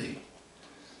 Absolutely.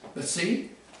 But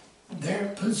see, their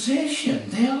position,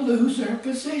 they'll lose their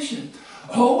position.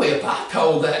 Oh, if I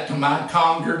told that to my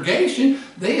congregation,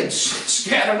 they'd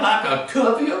scatter like a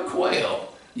covey of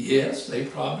quail. Yes, they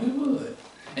probably would.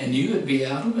 And you would be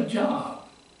out of a job.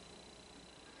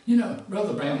 You know,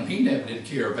 Brother Brown, he never did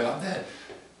care about that.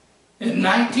 In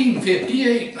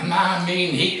 1958, I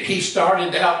mean, he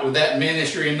started out with that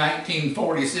ministry in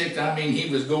 1946. I mean, he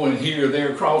was going here,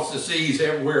 there, across the seas,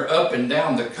 everywhere, up and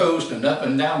down the coast and up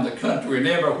and down the country and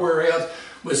everywhere else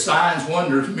with signs,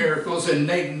 wonders, miracles, and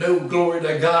they know, glory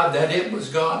to God, that it was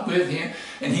God with him.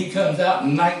 And he comes out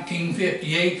in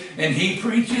 1958 and he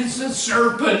preaches the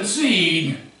serpent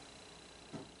seed.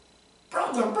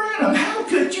 Brother Branham, how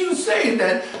could you say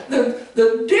that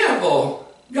the devil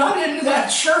got into that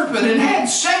serpent and had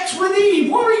sex with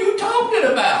Eve? What are you talking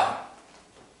about?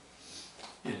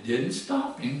 It didn't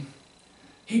stop him.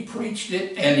 He preached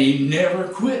it and he never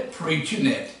quit preaching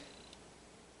it.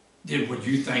 Would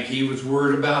you think he was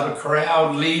worried about a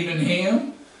crowd leaving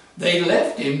him? They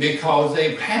left him because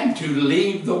they had to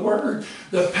leave the Word.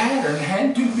 The pattern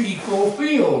had to be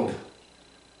fulfilled.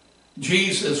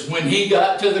 Jesus, when he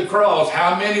got to the cross,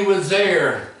 how many was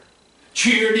there?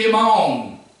 Cheered him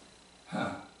on.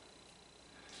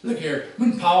 Look here,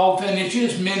 when Paul finished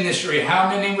his ministry, how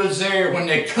many was there when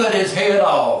they cut his head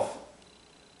off?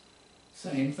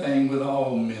 Same thing with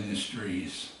all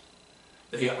ministries.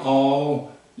 They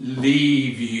all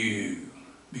leave you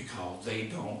because they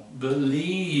don't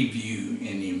believe you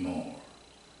anymore.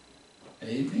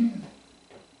 Amen.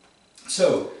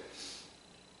 So,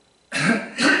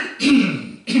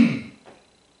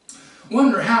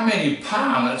 wonder how many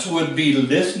pilots would be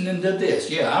listening to this.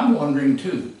 Yeah, I'm wondering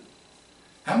too.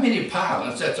 How many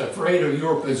pilots that's afraid of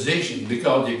your position?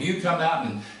 Because if you come out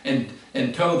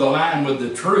and toe the line with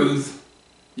the truth,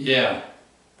 yeah.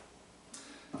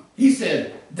 He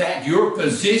said that your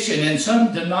position in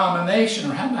some denomination,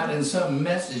 or how about in some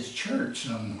message church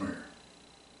somewhere,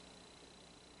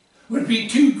 would be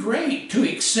too great to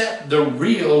accept the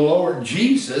real Lord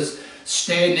Jesus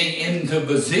standing in the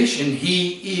position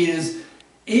he is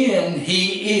in,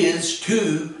 he is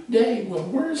today. Well,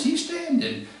 where is he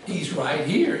standing? He's right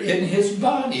here in his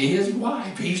body, his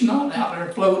wife. He's not out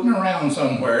there floating around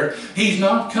somewhere. He's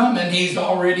not coming. He's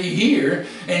already here.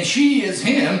 And she is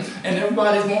him. And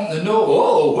everybody's wanting to know,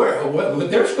 oh, well,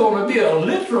 there's going to be a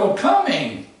literal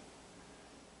coming.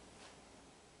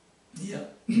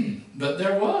 Yep. But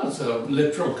there was a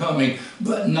literal coming,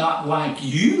 but not like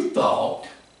you thought.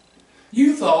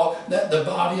 You thought that the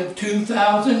body of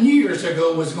 2,000 years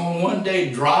ago was going to one day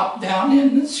drop down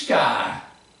in the sky.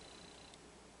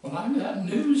 Well, I've got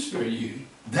news for you.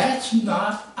 That's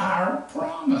not our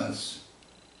promise.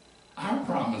 Our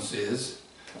promise is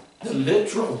the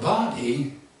literal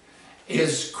body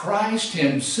is Christ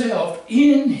himself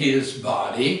in his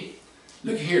body.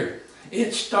 Look here.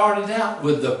 It started out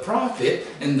with the prophet,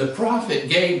 and the prophet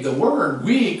gave the word.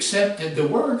 We accepted the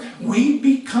word. We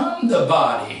become the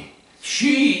body.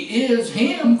 She is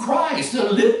him, Christ,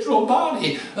 the literal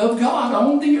body of God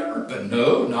on the earth. But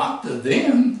no, not to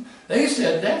them. They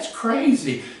said, that's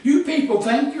crazy. You people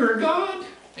think you're God?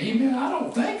 Amen. I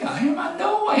don't think I am. I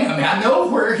know I am. I know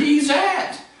where he's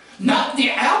at. Not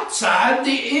the outside,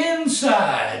 the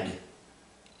inside.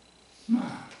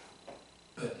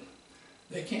 But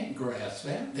they can't grasp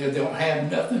that. They don't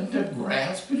have nothing to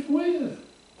grasp it with.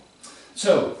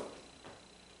 So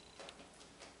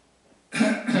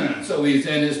he's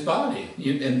in his body.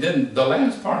 And then the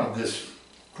last part of this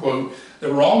quote,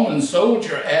 the Roman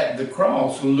soldier at the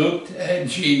cross looked at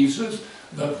Jesus,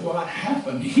 but what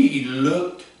happened? He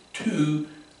looked too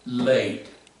late.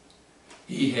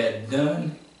 He had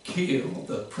done killed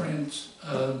the Prince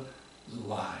of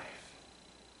Life.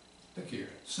 Look here,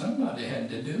 somebody had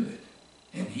to do it,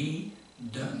 and he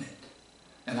done it.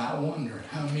 And I wonder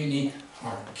how many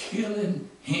are killing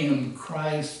him,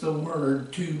 Christ the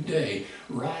Word, today,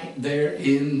 right there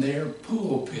in their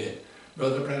pulpit.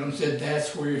 Brother Branham said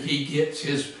that's where he gets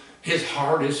his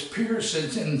hardest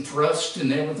piercings and thrusts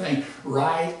and everything,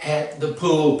 right at the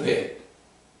pulpit.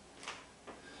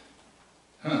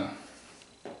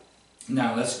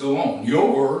 Now let's go on.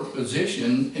 Your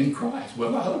position in Christ.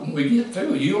 Well, I hope when we get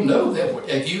through, you'll know that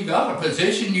if you got a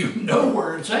position, you know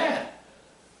where it's at.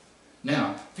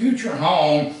 Now, future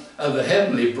home of the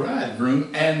heavenly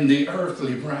bridegroom and the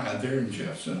earthly bride, there in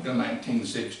Jeffersonville,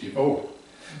 1964.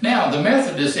 Now, the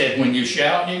Methodists said, when you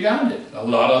shout, you got it. A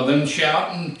lot of them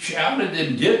shouted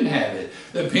and didn't have it.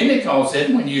 The Pentecost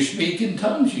said, when you speak in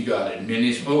tongues, you got it.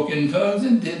 Many spoke in tongues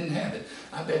and didn't have it.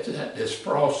 I bet you that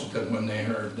disfrosted them when they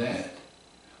heard that.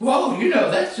 Well, you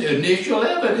know, that's the initial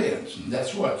evidence.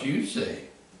 That's what you say.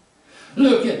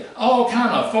 Look at all kind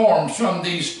of forms from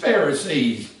these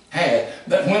Pharisees had.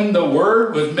 But when the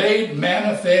word was made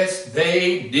manifest,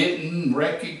 they didn't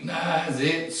recognize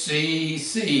it.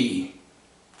 See.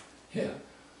 Yeah.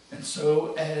 And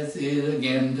so as it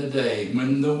again today,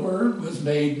 when the word was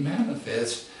made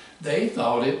manifest, they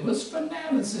thought it was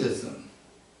fanaticism.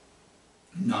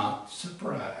 Not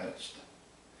surprised.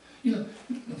 You know,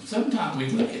 sometimes we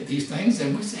look at these things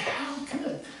and we say, how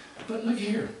could? But look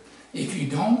here, if you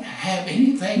don't have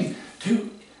anything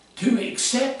to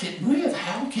accept it with,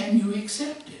 how can you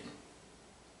accept it?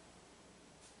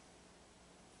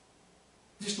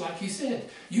 Just like he said,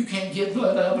 you can't get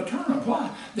blood out of a turnip.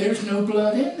 Why? There's no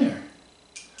blood in there.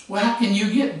 Well, how can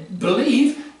you get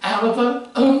belief out of an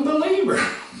unbeliever?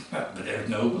 But there's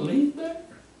no belief there.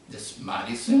 It's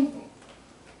mighty simple.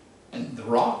 And the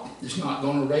rock is not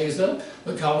going to raise up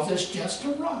because it's just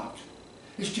a rock.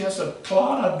 It's just a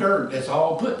clod of dirt that's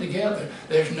all put together.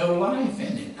 There's no life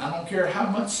in it. I don't care how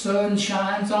much sun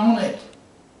shines on it.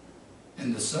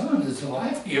 And the sun is the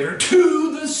life giver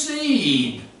to the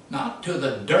seed, not to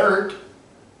the dirt.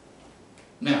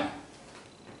 Now,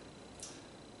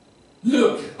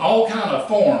 look, all kind of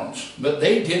forms, but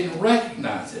they didn't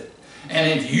recognize it.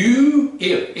 And if you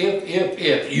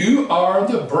are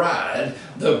the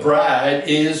bride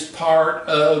is part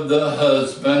of the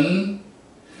husband.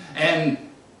 And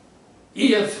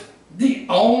if the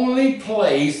only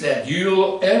place that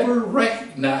you'll ever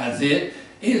recognize it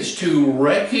is to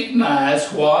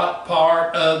recognize what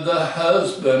part of the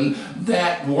husband,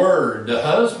 that word. The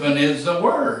husband is the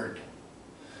word.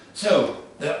 So,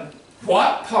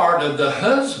 what part of the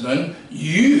husband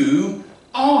you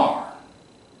are.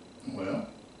 Well,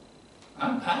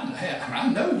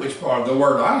 I know which part of the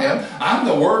word I am. I'm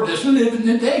the word that's living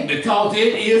today because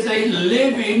it is a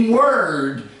living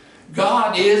word.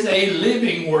 God is a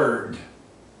living word.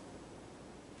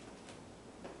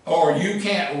 Or you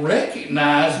can't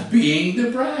recognize being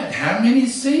the bride. How many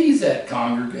sees that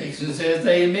congregation says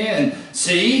amen?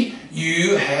 See,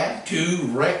 you have to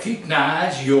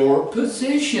recognize your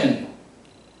position.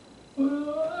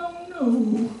 Well, I don't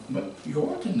know. But you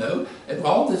ought to know that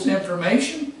all this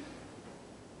information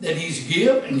that he's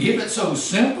give it so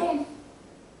simple,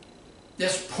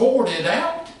 just poured it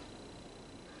out.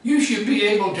 You should be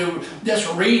able to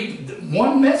just read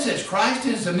one message, Christ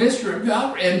is the mystery of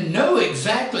God, and know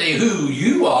exactly who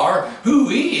you are, who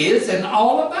he is, and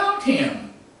all about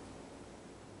him.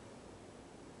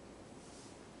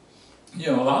 You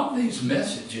know, a lot of these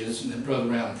messages that Brother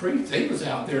Brown preached, he was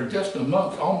out there just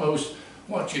amongst almost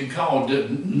what you'd call the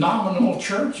nominal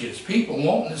churches. People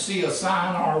wanting to see a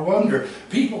sign or a wonder.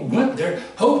 People went there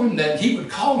hoping that he would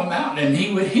call them out and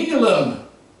he would heal them.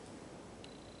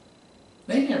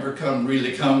 They never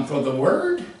really come for the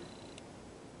word.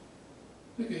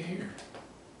 Look at here.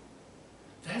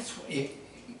 That's what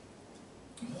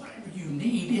whatever you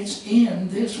need is in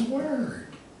this word.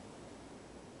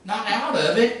 Not out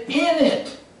of it, in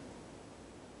it.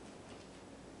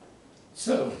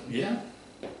 So, yeah.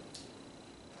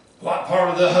 What part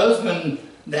of the husband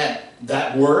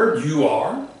that word you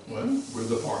are? Well, we're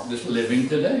the part that's living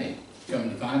today. Come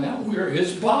to find out, we're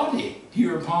his body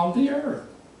here upon the earth.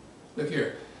 Look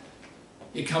here.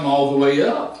 It come all the way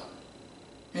up.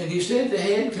 And he said the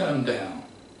head come down.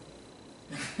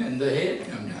 And the head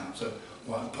come down. So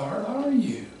what part are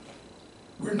you?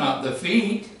 We're not the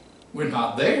feet. We're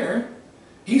not there.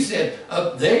 He said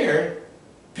up there,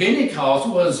 Pentecost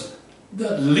was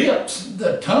the lips,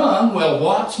 the tongue. Well,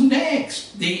 what's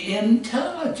next? The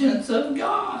intelligence of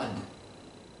God.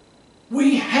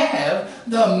 We have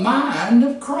the mind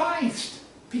of Christ.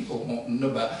 People want to know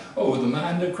about, oh, the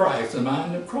mind of Christ, the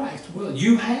mind of Christ. Well,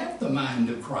 you have the mind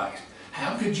of Christ.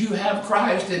 How could you have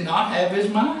Christ and not have his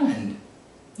mind?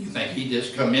 You think he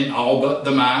just come in all but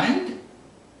the mind?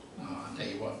 Oh, I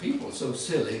tell you what, people are so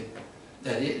silly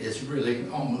that it is really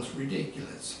almost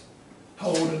ridiculous.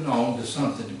 Holding on to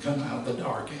something to come out of the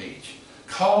dark age.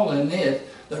 Calling it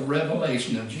the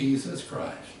revelation of Jesus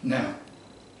Christ. Now,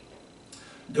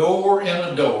 Door in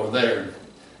a Door there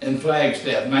in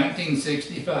Flagstaff,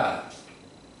 1965.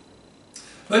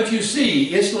 But you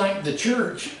see, it's like the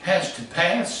church has to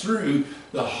pass through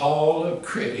the hall of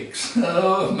critics.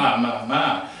 Oh,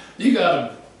 my. You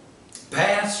got to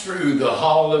pass through the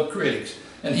hall of critics.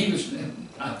 And he was,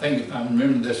 I think if I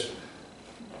remember this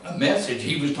message,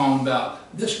 he was talking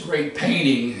about this great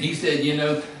painting. He said, you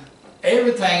know,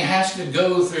 everything has to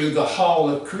go through the hall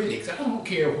of critics. I don't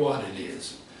care what it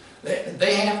is.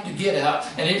 They have to get out,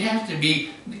 and it has to be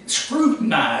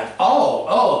scrutinized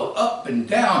all up and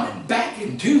down and back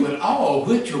and to and all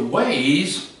which are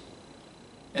ways.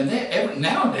 And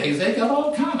nowadays they got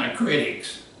all kind of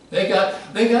critics. They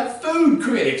got food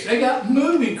critics. They got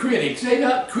movie critics. They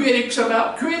got critics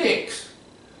about critics.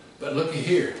 But look at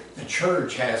here. The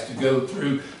church has to go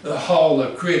through the hall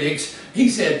of critics. He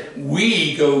said,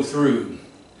 we go through.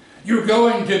 You're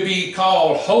going to be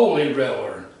called holy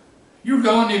roller. You're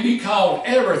going to be called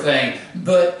everything.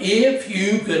 But if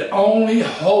you could only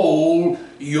hold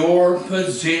your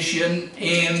position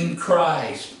in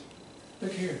Christ.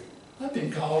 Look here. I've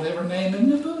been called every name in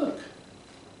the book.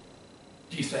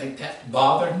 Do you think that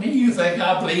bothered me? You think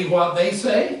I believe what they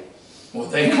say? Well,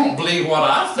 they don't believe what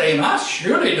I say, and I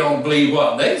surely don't believe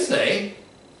what they say.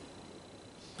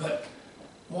 But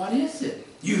what is it?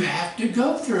 You have to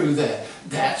go through that.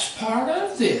 That's part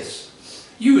of this.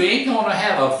 You ain't going to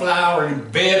have a flowery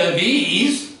bed of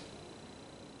ease.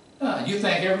 You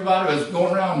think everybody was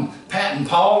going around patting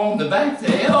Paul on the back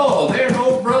there? Oh, there's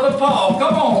old brother Paul.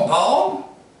 Come on,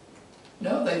 Paul.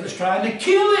 No, they was trying to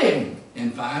kill him.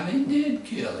 And finally did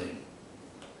kill him.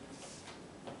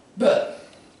 But,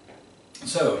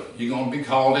 so, you're going to be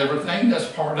called everything.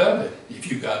 That's part of it, if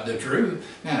you got the truth.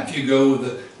 Now, if you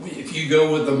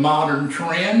go with the modern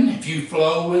trend, if you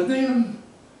flow with them,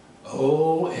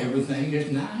 oh, everything is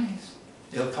nice.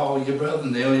 They'll call you brother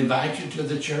and they'll invite you to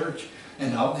the church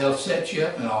and they'll set you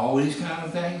up and all these kind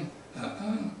of things.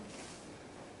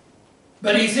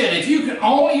 But he said, if you could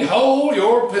only hold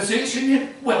your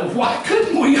position, well, why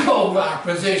couldn't we hold our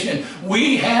position?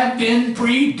 We have been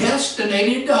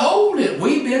predestinated to hold it.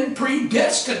 We've been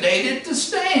predestinated to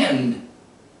stand.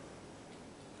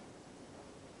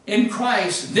 In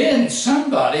Christ, then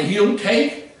somebody, he'll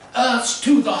take us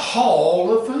to the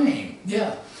hall of fame.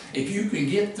 Yeah, if you can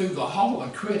get through the hall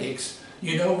of critics,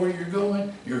 you know where you're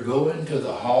going? You're going to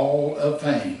the hall of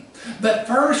fame. But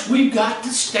first we've got to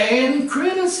stand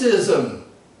criticism.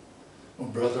 Well,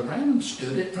 Brother Branham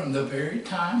stood it from the very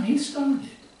time he started.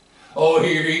 Oh,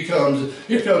 here he comes.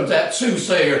 Here comes that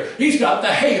soothsayer. He's got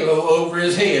the halo over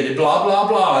his head and blah, blah,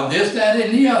 blah, and this, that,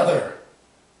 and the other.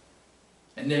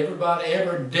 And everybody,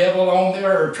 every devil on the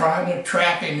earth trying to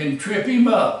trap him and trip him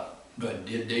up. But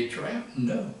did they trap?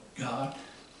 No.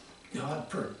 God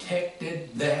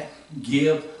protected that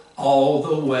gift all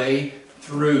the way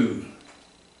through.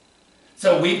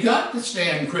 So we've got to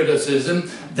stand criticism.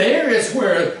 There is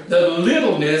where the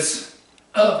littleness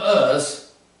of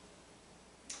us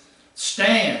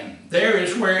stand. There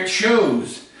is where it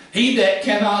shows. He that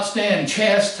cannot stand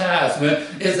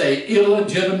chastisement is an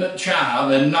illegitimate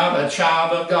child and not a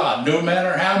child of God. No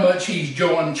matter how much he's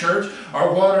joined church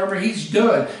or whatever he's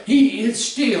done, he is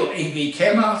still, if he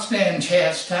cannot stand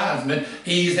chastisement,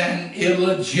 he's an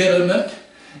illegitimate,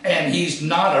 and he's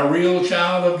not a real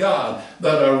child of God.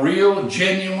 But a real,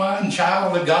 genuine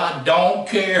child of God don't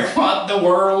care what the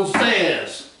world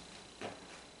says.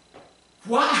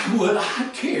 Why would I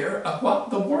care what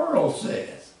the world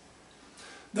says?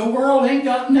 The world ain't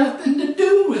got nothing to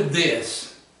do with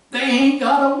this. They ain't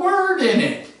got a word in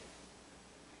it.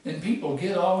 And people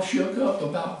get all shook up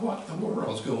about what the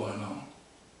world's going on.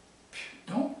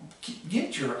 Don't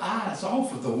get your eyes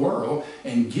off of the world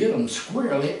and get them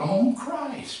squarely on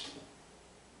Christ.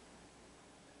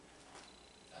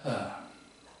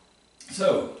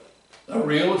 So, a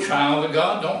real child of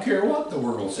God don't care what the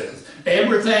world says.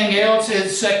 Everything else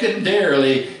is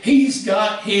secondarily. He's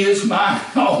got his mind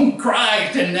on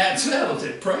Christ, and that settles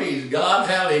it. Praise God.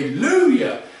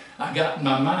 Hallelujah. I got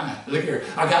my mind. Look here.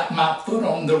 I got my foot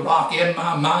on the rock and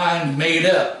my mind made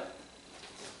up.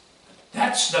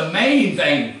 That's the main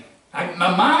thing.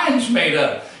 My mind's made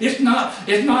up. I'm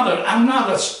not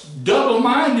a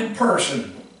double-minded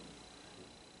person.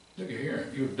 Look here.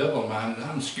 If you're double-minded,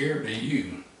 I'm scared of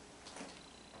you.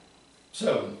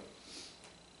 So,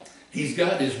 he's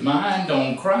got his mind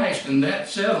on Christ, and that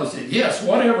settles it. Yes,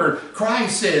 whatever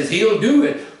Christ says, he'll do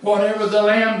it. Whatever the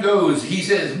Lamb goes, he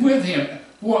says, with him,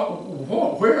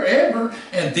 wherever.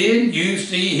 And then you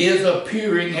see his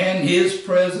appearing and his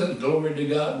presence. Glory to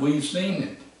God. We've seen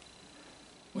it.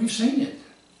 We've seen it.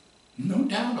 No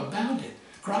doubt about it.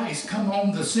 Christ come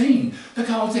on the scene,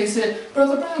 because they said,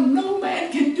 Brother Brown, no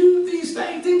man can do these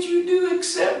things that you do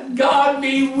except God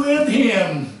be with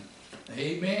him.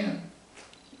 Amen.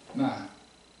 Nah.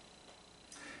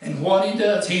 And what he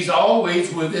does, he's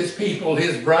always with his people,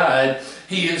 his bride.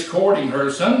 He is courting her.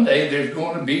 Someday there's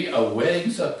going to be a wedding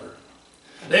supper.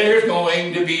 There's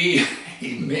going to be,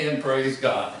 amen, praise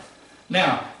God.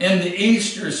 Now, in the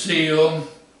Easter seal,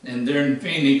 and they're in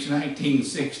Phoenix,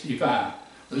 1965.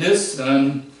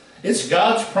 Listen, it's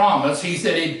God's promise. He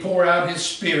said he'd pour out his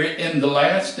Spirit in the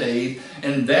last days,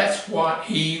 and that's what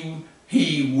he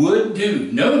would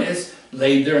do. Notice,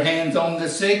 laid their hands on the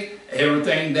sick,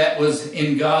 everything that was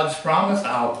in God's promise.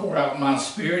 I'll pour out my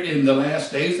Spirit in the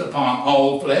last days upon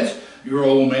all flesh. Your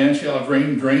old man shall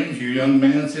dream dreams, your young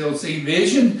man shall see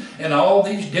vision, and all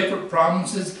these different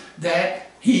promises that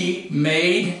he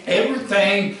made.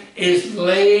 Everything is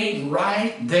laid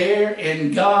right there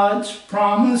in God's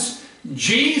promise.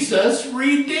 Jesus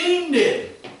redeemed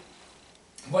it.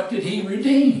 What did he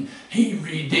redeem? He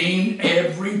redeemed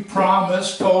every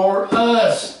promise for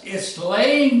us. It's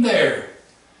laying there.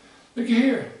 Look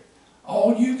here.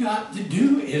 All you got to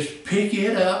do is pick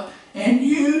it up and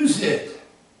use it.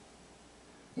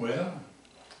 Well,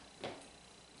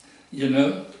 you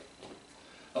know,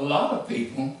 a lot of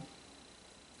people,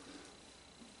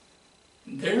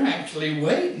 they're actually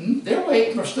waiting. They're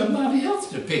waiting for somebody else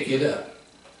to pick it up.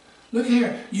 Look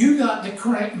here. You got to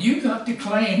claim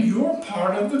your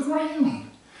part of the ground.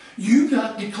 You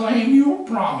got to claim your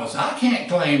promise. I can't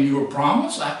claim your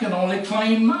promise. I can only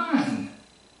claim mine.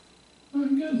 My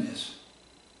goodness.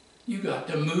 You got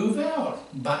to move out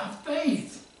by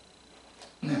faith.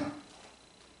 Now,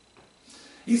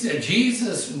 he said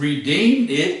Jesus redeemed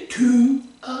it to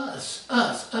us,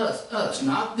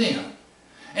 not them.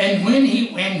 And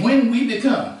when we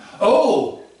become,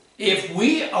 if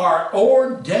we are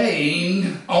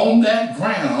ordained on that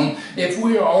ground, if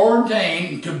we are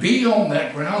ordained to be on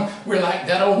that ground, we're like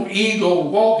that old eagle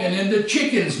walking in the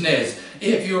chicken's nest.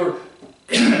 If you're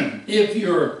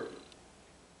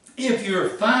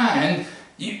fine,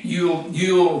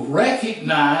 you'll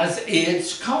recognize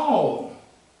its call.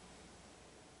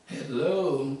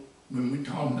 Hello, when we're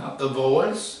talking about the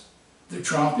voice, the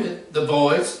trumpet, the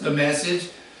voice, the message.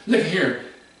 Look here.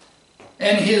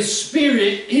 And his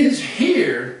Spirit is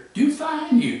here to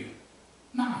find you.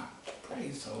 Now,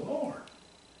 praise the Lord.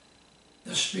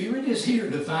 The Spirit is here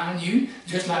to find you,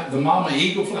 just like the mama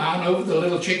eagle flying over the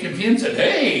little chicken pen said,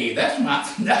 hey, that's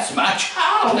my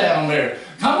child down there.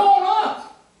 Come on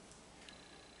up.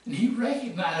 And he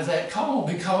recognized that call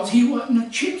because he wasn't a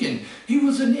chicken. He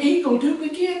was an eagle to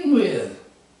begin with.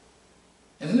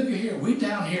 And look at here, we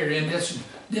down here in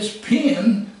this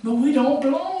pen, but we don't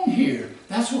belong here.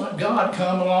 That's what God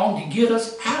come along to get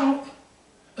us out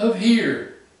of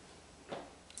here.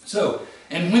 So,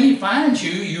 and when he finds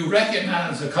you, you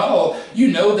recognize the call. You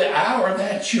know the hour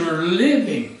that you're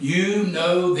living. You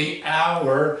know the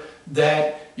hour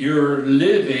that you're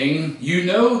living. You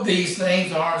know these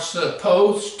things are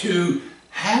supposed to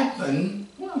happen.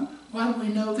 Well, Why do we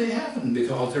know they happened?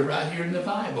 Because they're right here in the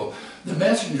Bible. The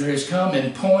messenger has come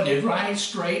and pointed right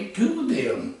straight to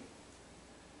them.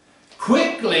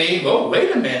 Quickly, oh,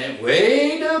 wait a minute.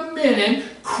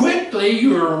 Quickly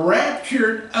you're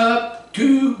raptured up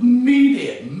to meet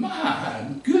it. My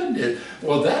goodness.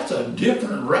 Well, that's a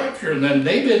different rapture than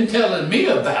they've been telling me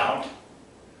about.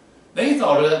 They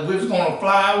thought that we was going to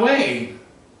fly away.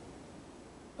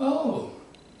 Oh,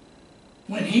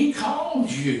 when he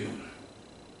calls you.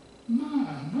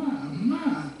 My.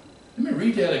 Let me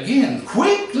read that again.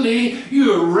 Quickly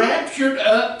you're raptured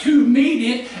up to meet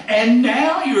it, and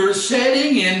now you're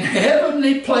sitting in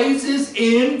heavenly places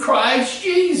in Christ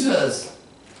Jesus.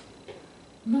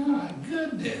 My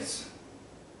goodness.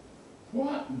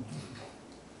 What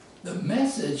the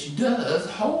message does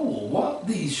hold. What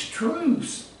these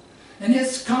truths. And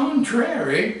it's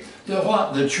contrary to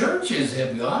what the churches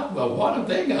have got. Well, what have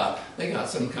they got? They got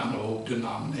some kind of old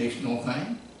denominational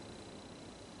thing.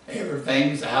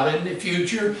 Everything's out in the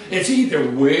future. It's either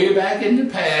way back in the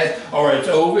past or it's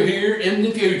over here in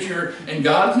the future, and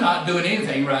God's not doing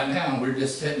anything right now. We're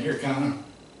just sitting here kind of...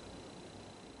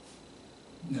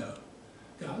 No.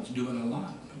 God's doing a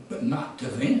lot, but not to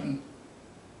them.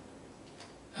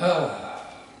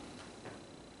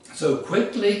 So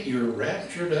quickly you're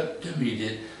raptured up to meet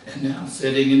it, and now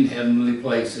sitting in heavenly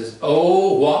places.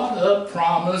 Oh, what a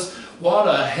promise. What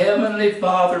a heavenly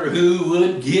Father who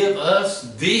would give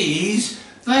us these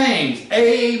things.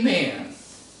 Amen.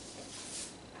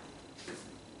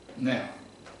 Now,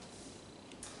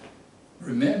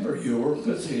 remember your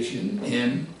position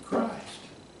in Christ.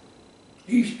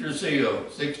 Easter seal,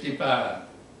 65,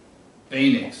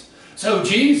 Phoenix. So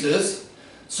Jesus,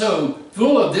 so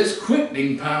full of this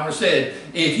quickening power, said,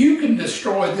 if you can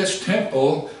destroy this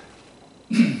temple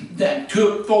that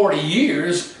took 40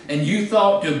 years, and you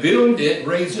thought to build it,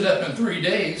 raise it up in 3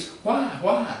 days.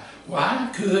 Why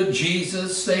could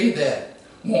Jesus say that?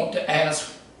 Want to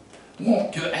ask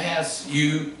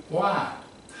you why?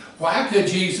 Why could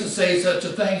Jesus say such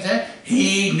a thing as that?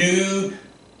 He knew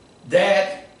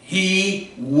that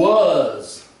he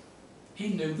was. He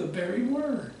knew the very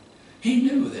word. He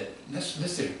knew that. Let's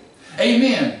listen.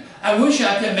 Amen. I wish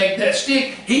I could make that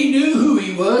stick. He knew who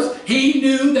he was. He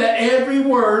knew that every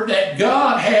word that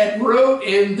God had wrote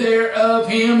in there of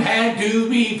him had to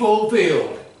be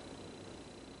fulfilled.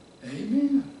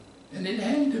 Amen. And it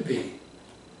had to be.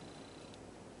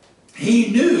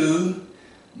 He knew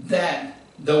that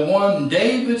the one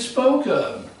David spoke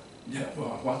of. Yeah,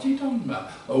 well, what's he talking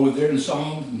about? Oh, there in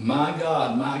Psalm, my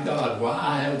God,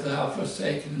 why hast thou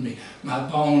forsaken me? My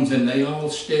bones, and they all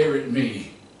stare at me.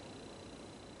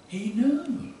 He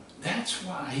knew. That's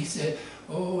why he said,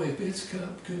 oh, if this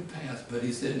cup could pass. But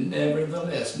he said,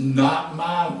 nevertheless, not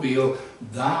my will,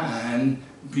 thine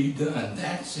be done.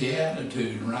 That's the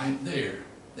attitude right there.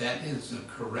 That is the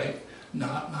correct,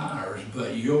 not ours,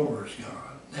 but yours,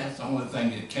 God. That's the only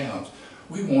thing that counts.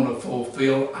 We want to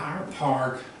fulfill our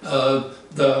part of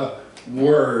the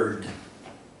Word.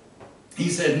 He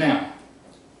said, now,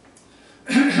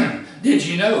 did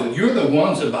you know you're the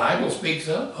ones the Bible speaks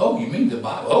of? Oh, you mean the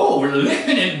Bible? Oh, we're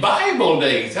living in Bible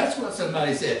days. That's what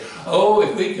somebody said. Oh,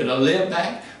 if we could have lived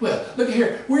back. Well, look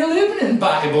here. We're living in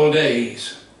Bible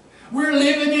days. We're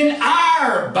living in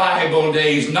our Bible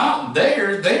days, not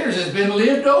theirs. Theirs has been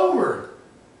lived over.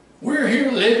 We're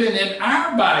here living in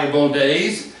our Bible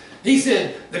days. He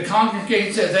said, the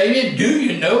congregation says, amen. Do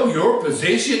you know your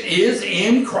position is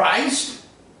in Christ?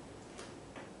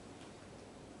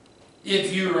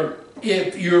 If you're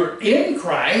in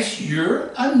Christ,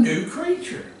 you're a new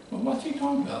creature. Well, what's he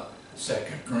talking about? 2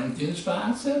 Corinthians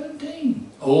 5:17.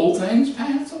 Old things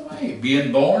pass away,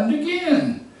 being born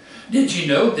again. Did you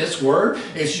know this word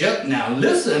is just, now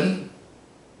listen,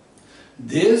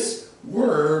 this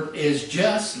word is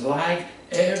just like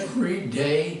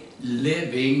everyday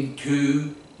living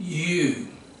to you.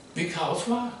 Because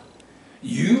why?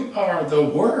 You are the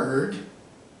Word,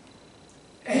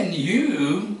 and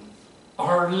you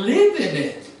are living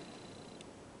it.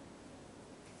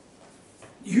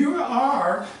 You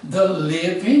are the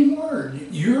living Word.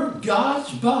 You're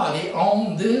God's body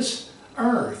on this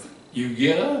earth. You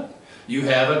get up, you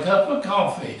have a cup of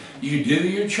coffee, you do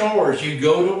your chores, you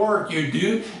go to work, you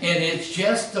do, and it's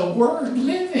just the Word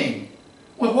living.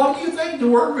 Well, what do you think the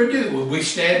Word would do? Would we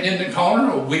stand in the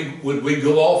corner, or would we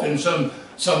go off in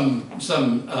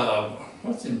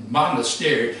what's in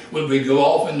monastery? Would we go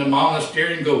off in the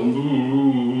monastery and go,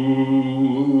 ooh?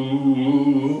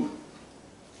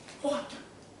 What?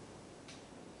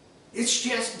 It's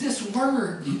just this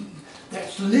Word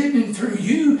that's living through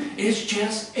you. It's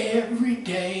just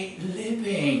everyday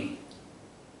living.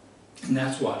 And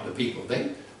that's what the people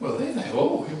think. Well, they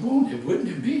won't it? Wouldn't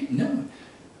it be? No.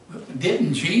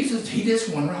 Didn't Jesus, he just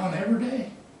went around every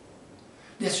day,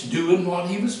 just doing what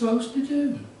he was supposed to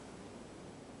do.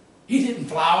 He didn't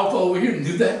fly off over here and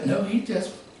do that. No, he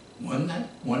just one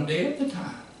day at a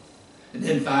time. And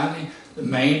then finally, the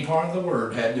main part of the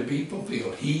word had to be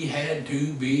fulfilled. He had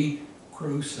to be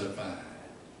crucified.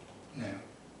 Now,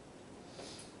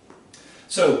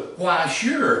 so, why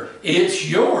sure, it's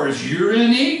yours. You're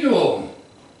an eagle.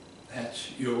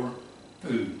 That's your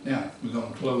food. Now, we're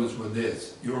going to close with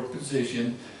this. Your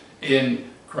position in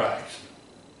Christ.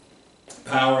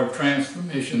 Power of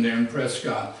transformation there in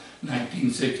Prescott,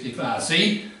 1965.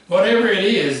 See, whatever it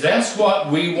is, that's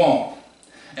what we want.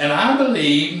 And I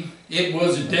believe it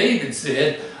was David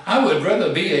said, I would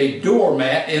rather be a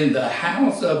doormat in the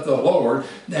house of the Lord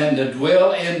than to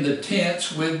dwell in the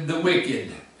tents with the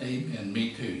wicked. Amen,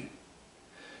 me too.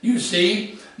 You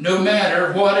see, no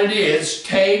matter what it is,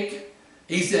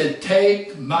 he said,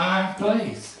 take my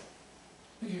place.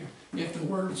 Here, if the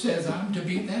word says I'm to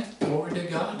be that, glory to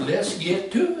God, let's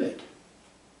get to it.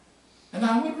 And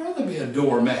I would rather be a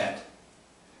doormat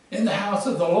in the house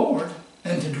of the Lord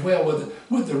than to dwell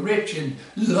with the rich and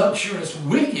luxurious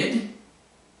wicked.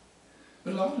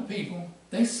 But a lot of people,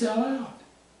 they sell out.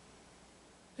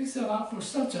 They sell out for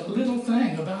such a little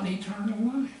thing about eternal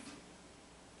life.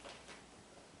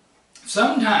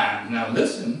 Sometimes, now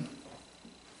listen,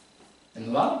 and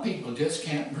a lot of people just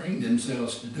can't bring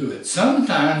themselves to do it.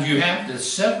 Sometimes you have to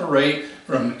separate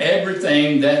from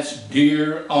everything that's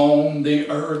dear on the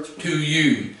earth to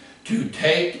you to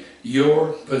take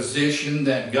your position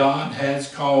that God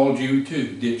has called you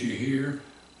to. Did you hear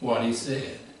what he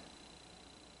said?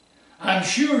 I'm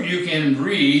sure you can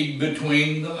read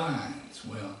between the lines.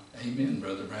 Well, amen,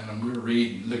 Brother Branham. We're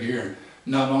reading. Look here.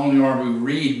 Not only are we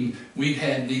reading, we've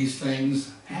had these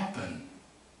things happen.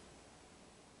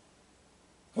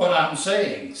 What I'm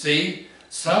saying, see,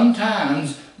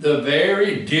 sometimes the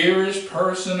very dearest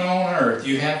person on earth,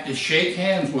 you have to shake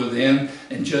hands with them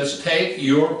and just take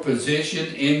your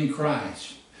position in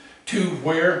Christ to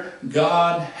where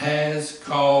God has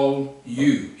called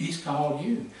you. He's called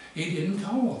you. He didn't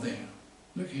call them.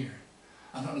 Look here.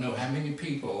 I don't know how many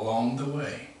people along the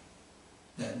way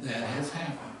that has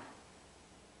happened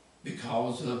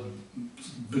because of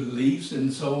beliefs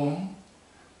and so on.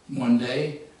 One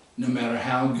day, no matter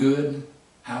how good,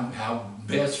 how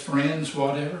best friends,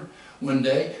 whatever, one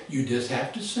day you just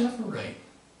have to separate.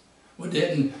 Well,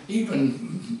 didn't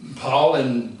even Paul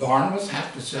and Barnabas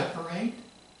have to separate?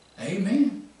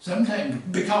 Amen. Sometimes,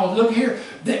 because look here,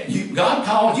 God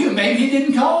called you. Maybe he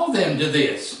didn't call them to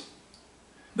this.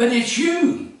 But it's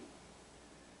you.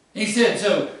 He said,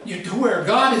 so to where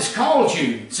God has called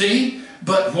you, see?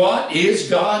 But what is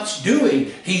God's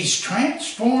doing? He's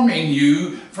transforming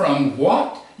you from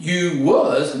what you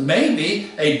was,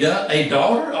 maybe a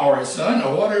daughter or a son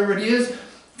or whatever it is,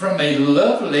 from a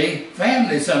lovely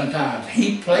family sometimes.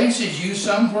 He places you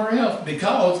somewhere else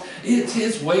because it's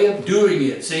his way of doing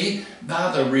it, see?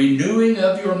 By the renewing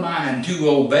of your mind to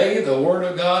obey the Word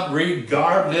of God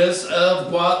regardless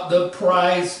of what the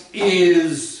price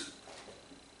is.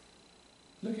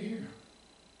 Look here.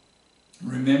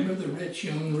 Remember the rich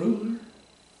young ruler?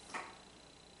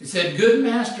 He said, good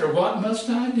master, what must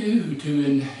I do to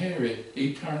inherit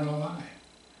eternal life?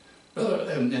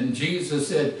 And Jesus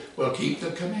said, well, keep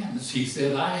the commandments. He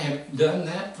said, I have done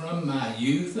that from my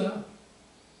youth up.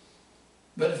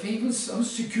 But if he was so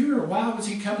secure, why was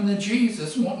he coming to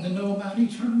Jesus wanting to know about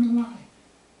eternal life?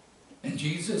 And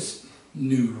Jesus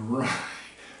knew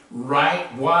right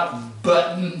what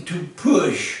button to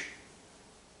push.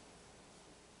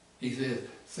 He said,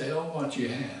 sell what you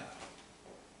have.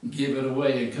 Give it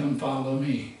away and come follow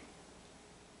me.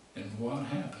 And what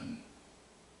happened?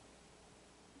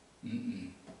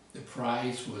 The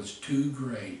price was too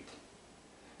great.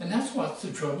 And that's what's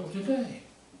the trouble today.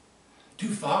 To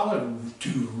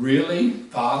really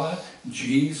follow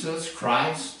Jesus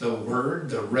Christ, the Word,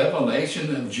 the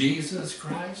revelation of Jesus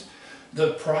Christ,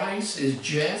 the price is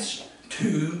just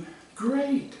too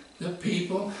great. The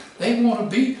people, they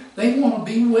want to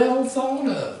be well thought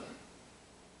of.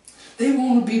 They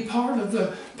want to be part of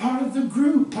the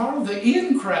group, part of the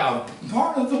in crowd,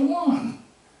 part of the one.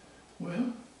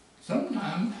 Well,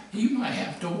 sometimes you might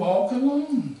have to walk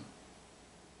alone.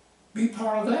 Be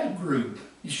part of that group.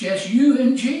 It's just you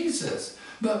and Jesus.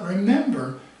 But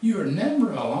remember, you are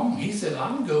never alone. He said,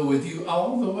 I'll go with you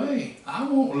all the way. I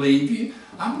won't leave you.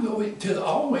 I'm going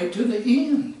all the way to the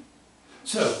end.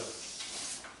 So,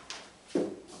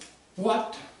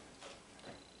 what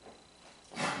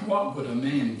would a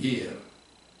man give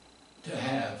to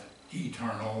have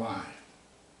eternal life?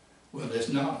 Well, it's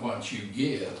not what you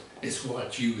give, it's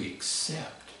what you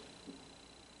accept.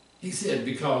 He said,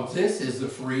 because this is a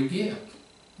free gift,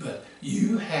 but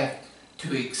you have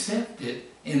to accept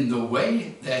it in the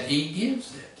way that he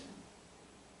gives it.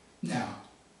 Now,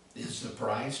 is the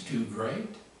price too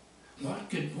great?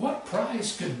 What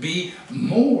price could be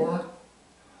more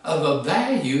of a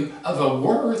value, of a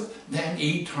worth, than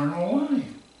eternal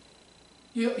life?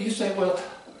 You say, well,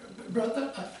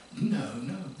 brother, no.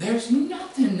 There's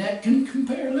nothing that can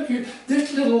compare. Look here,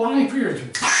 this little life here is,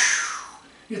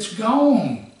 it's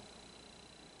gone.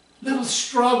 Little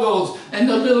struggles and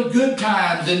the little good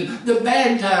times and the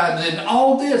bad times and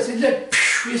all this,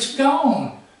 it's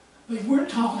gone. But we're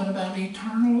talking about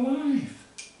eternal life.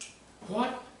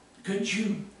 What could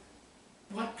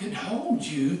hold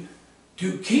you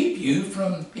to keep you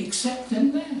from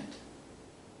accepting that?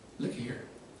 Look here,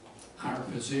 our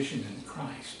position in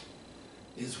Christ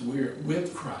is we're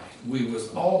with Christ. We was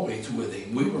always with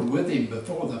him. We were with him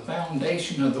before the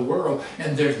foundation of the world,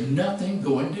 and there's nothing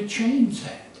going to change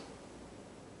that.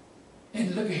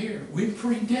 And look here, we're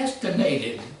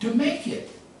predestinated to make it.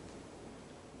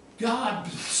 God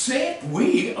said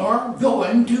we are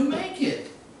going to make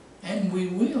it. And we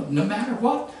will, no matter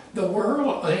what the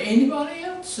world or anybody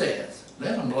else says.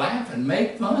 Let them laugh and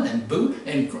make fun and boo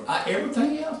and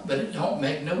everything else, but it don't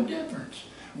make no difference.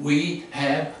 We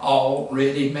have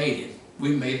already made it.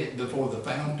 We made it before the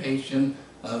foundation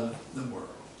of the world.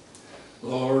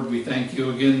 Lord, we thank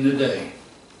you again today.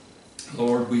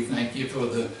 Lord, we thank you for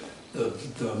the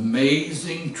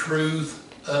amazing truth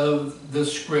of the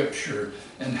Scripture,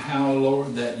 and how,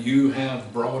 Lord, that you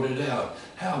have brought it out,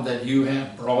 how that you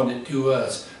have brought it to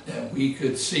us, that we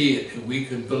could see it, that we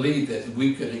could believe it, that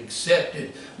we could accept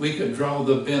it, we could draw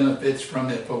the benefits from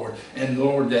it, Lord, and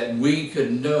Lord, that we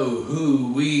could know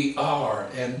who we are,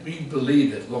 and we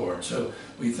believe it, Lord. So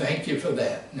we thank you for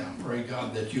that. Now pray,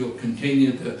 God, that you'll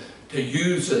continue to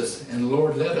use us, and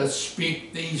Lord, let us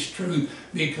speak these truths,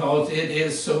 because it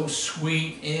is so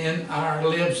sweet in our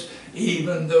lips.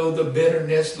 Even though the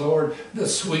bitterness, Lord, the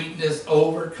sweetness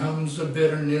overcomes the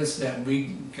bitterness, that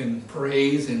we can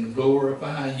praise and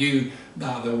glorify you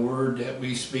by the word that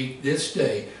we speak this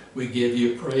day. We give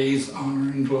you praise,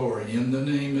 honor, and glory in the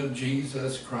name of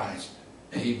Jesus Christ.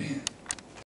 Amen.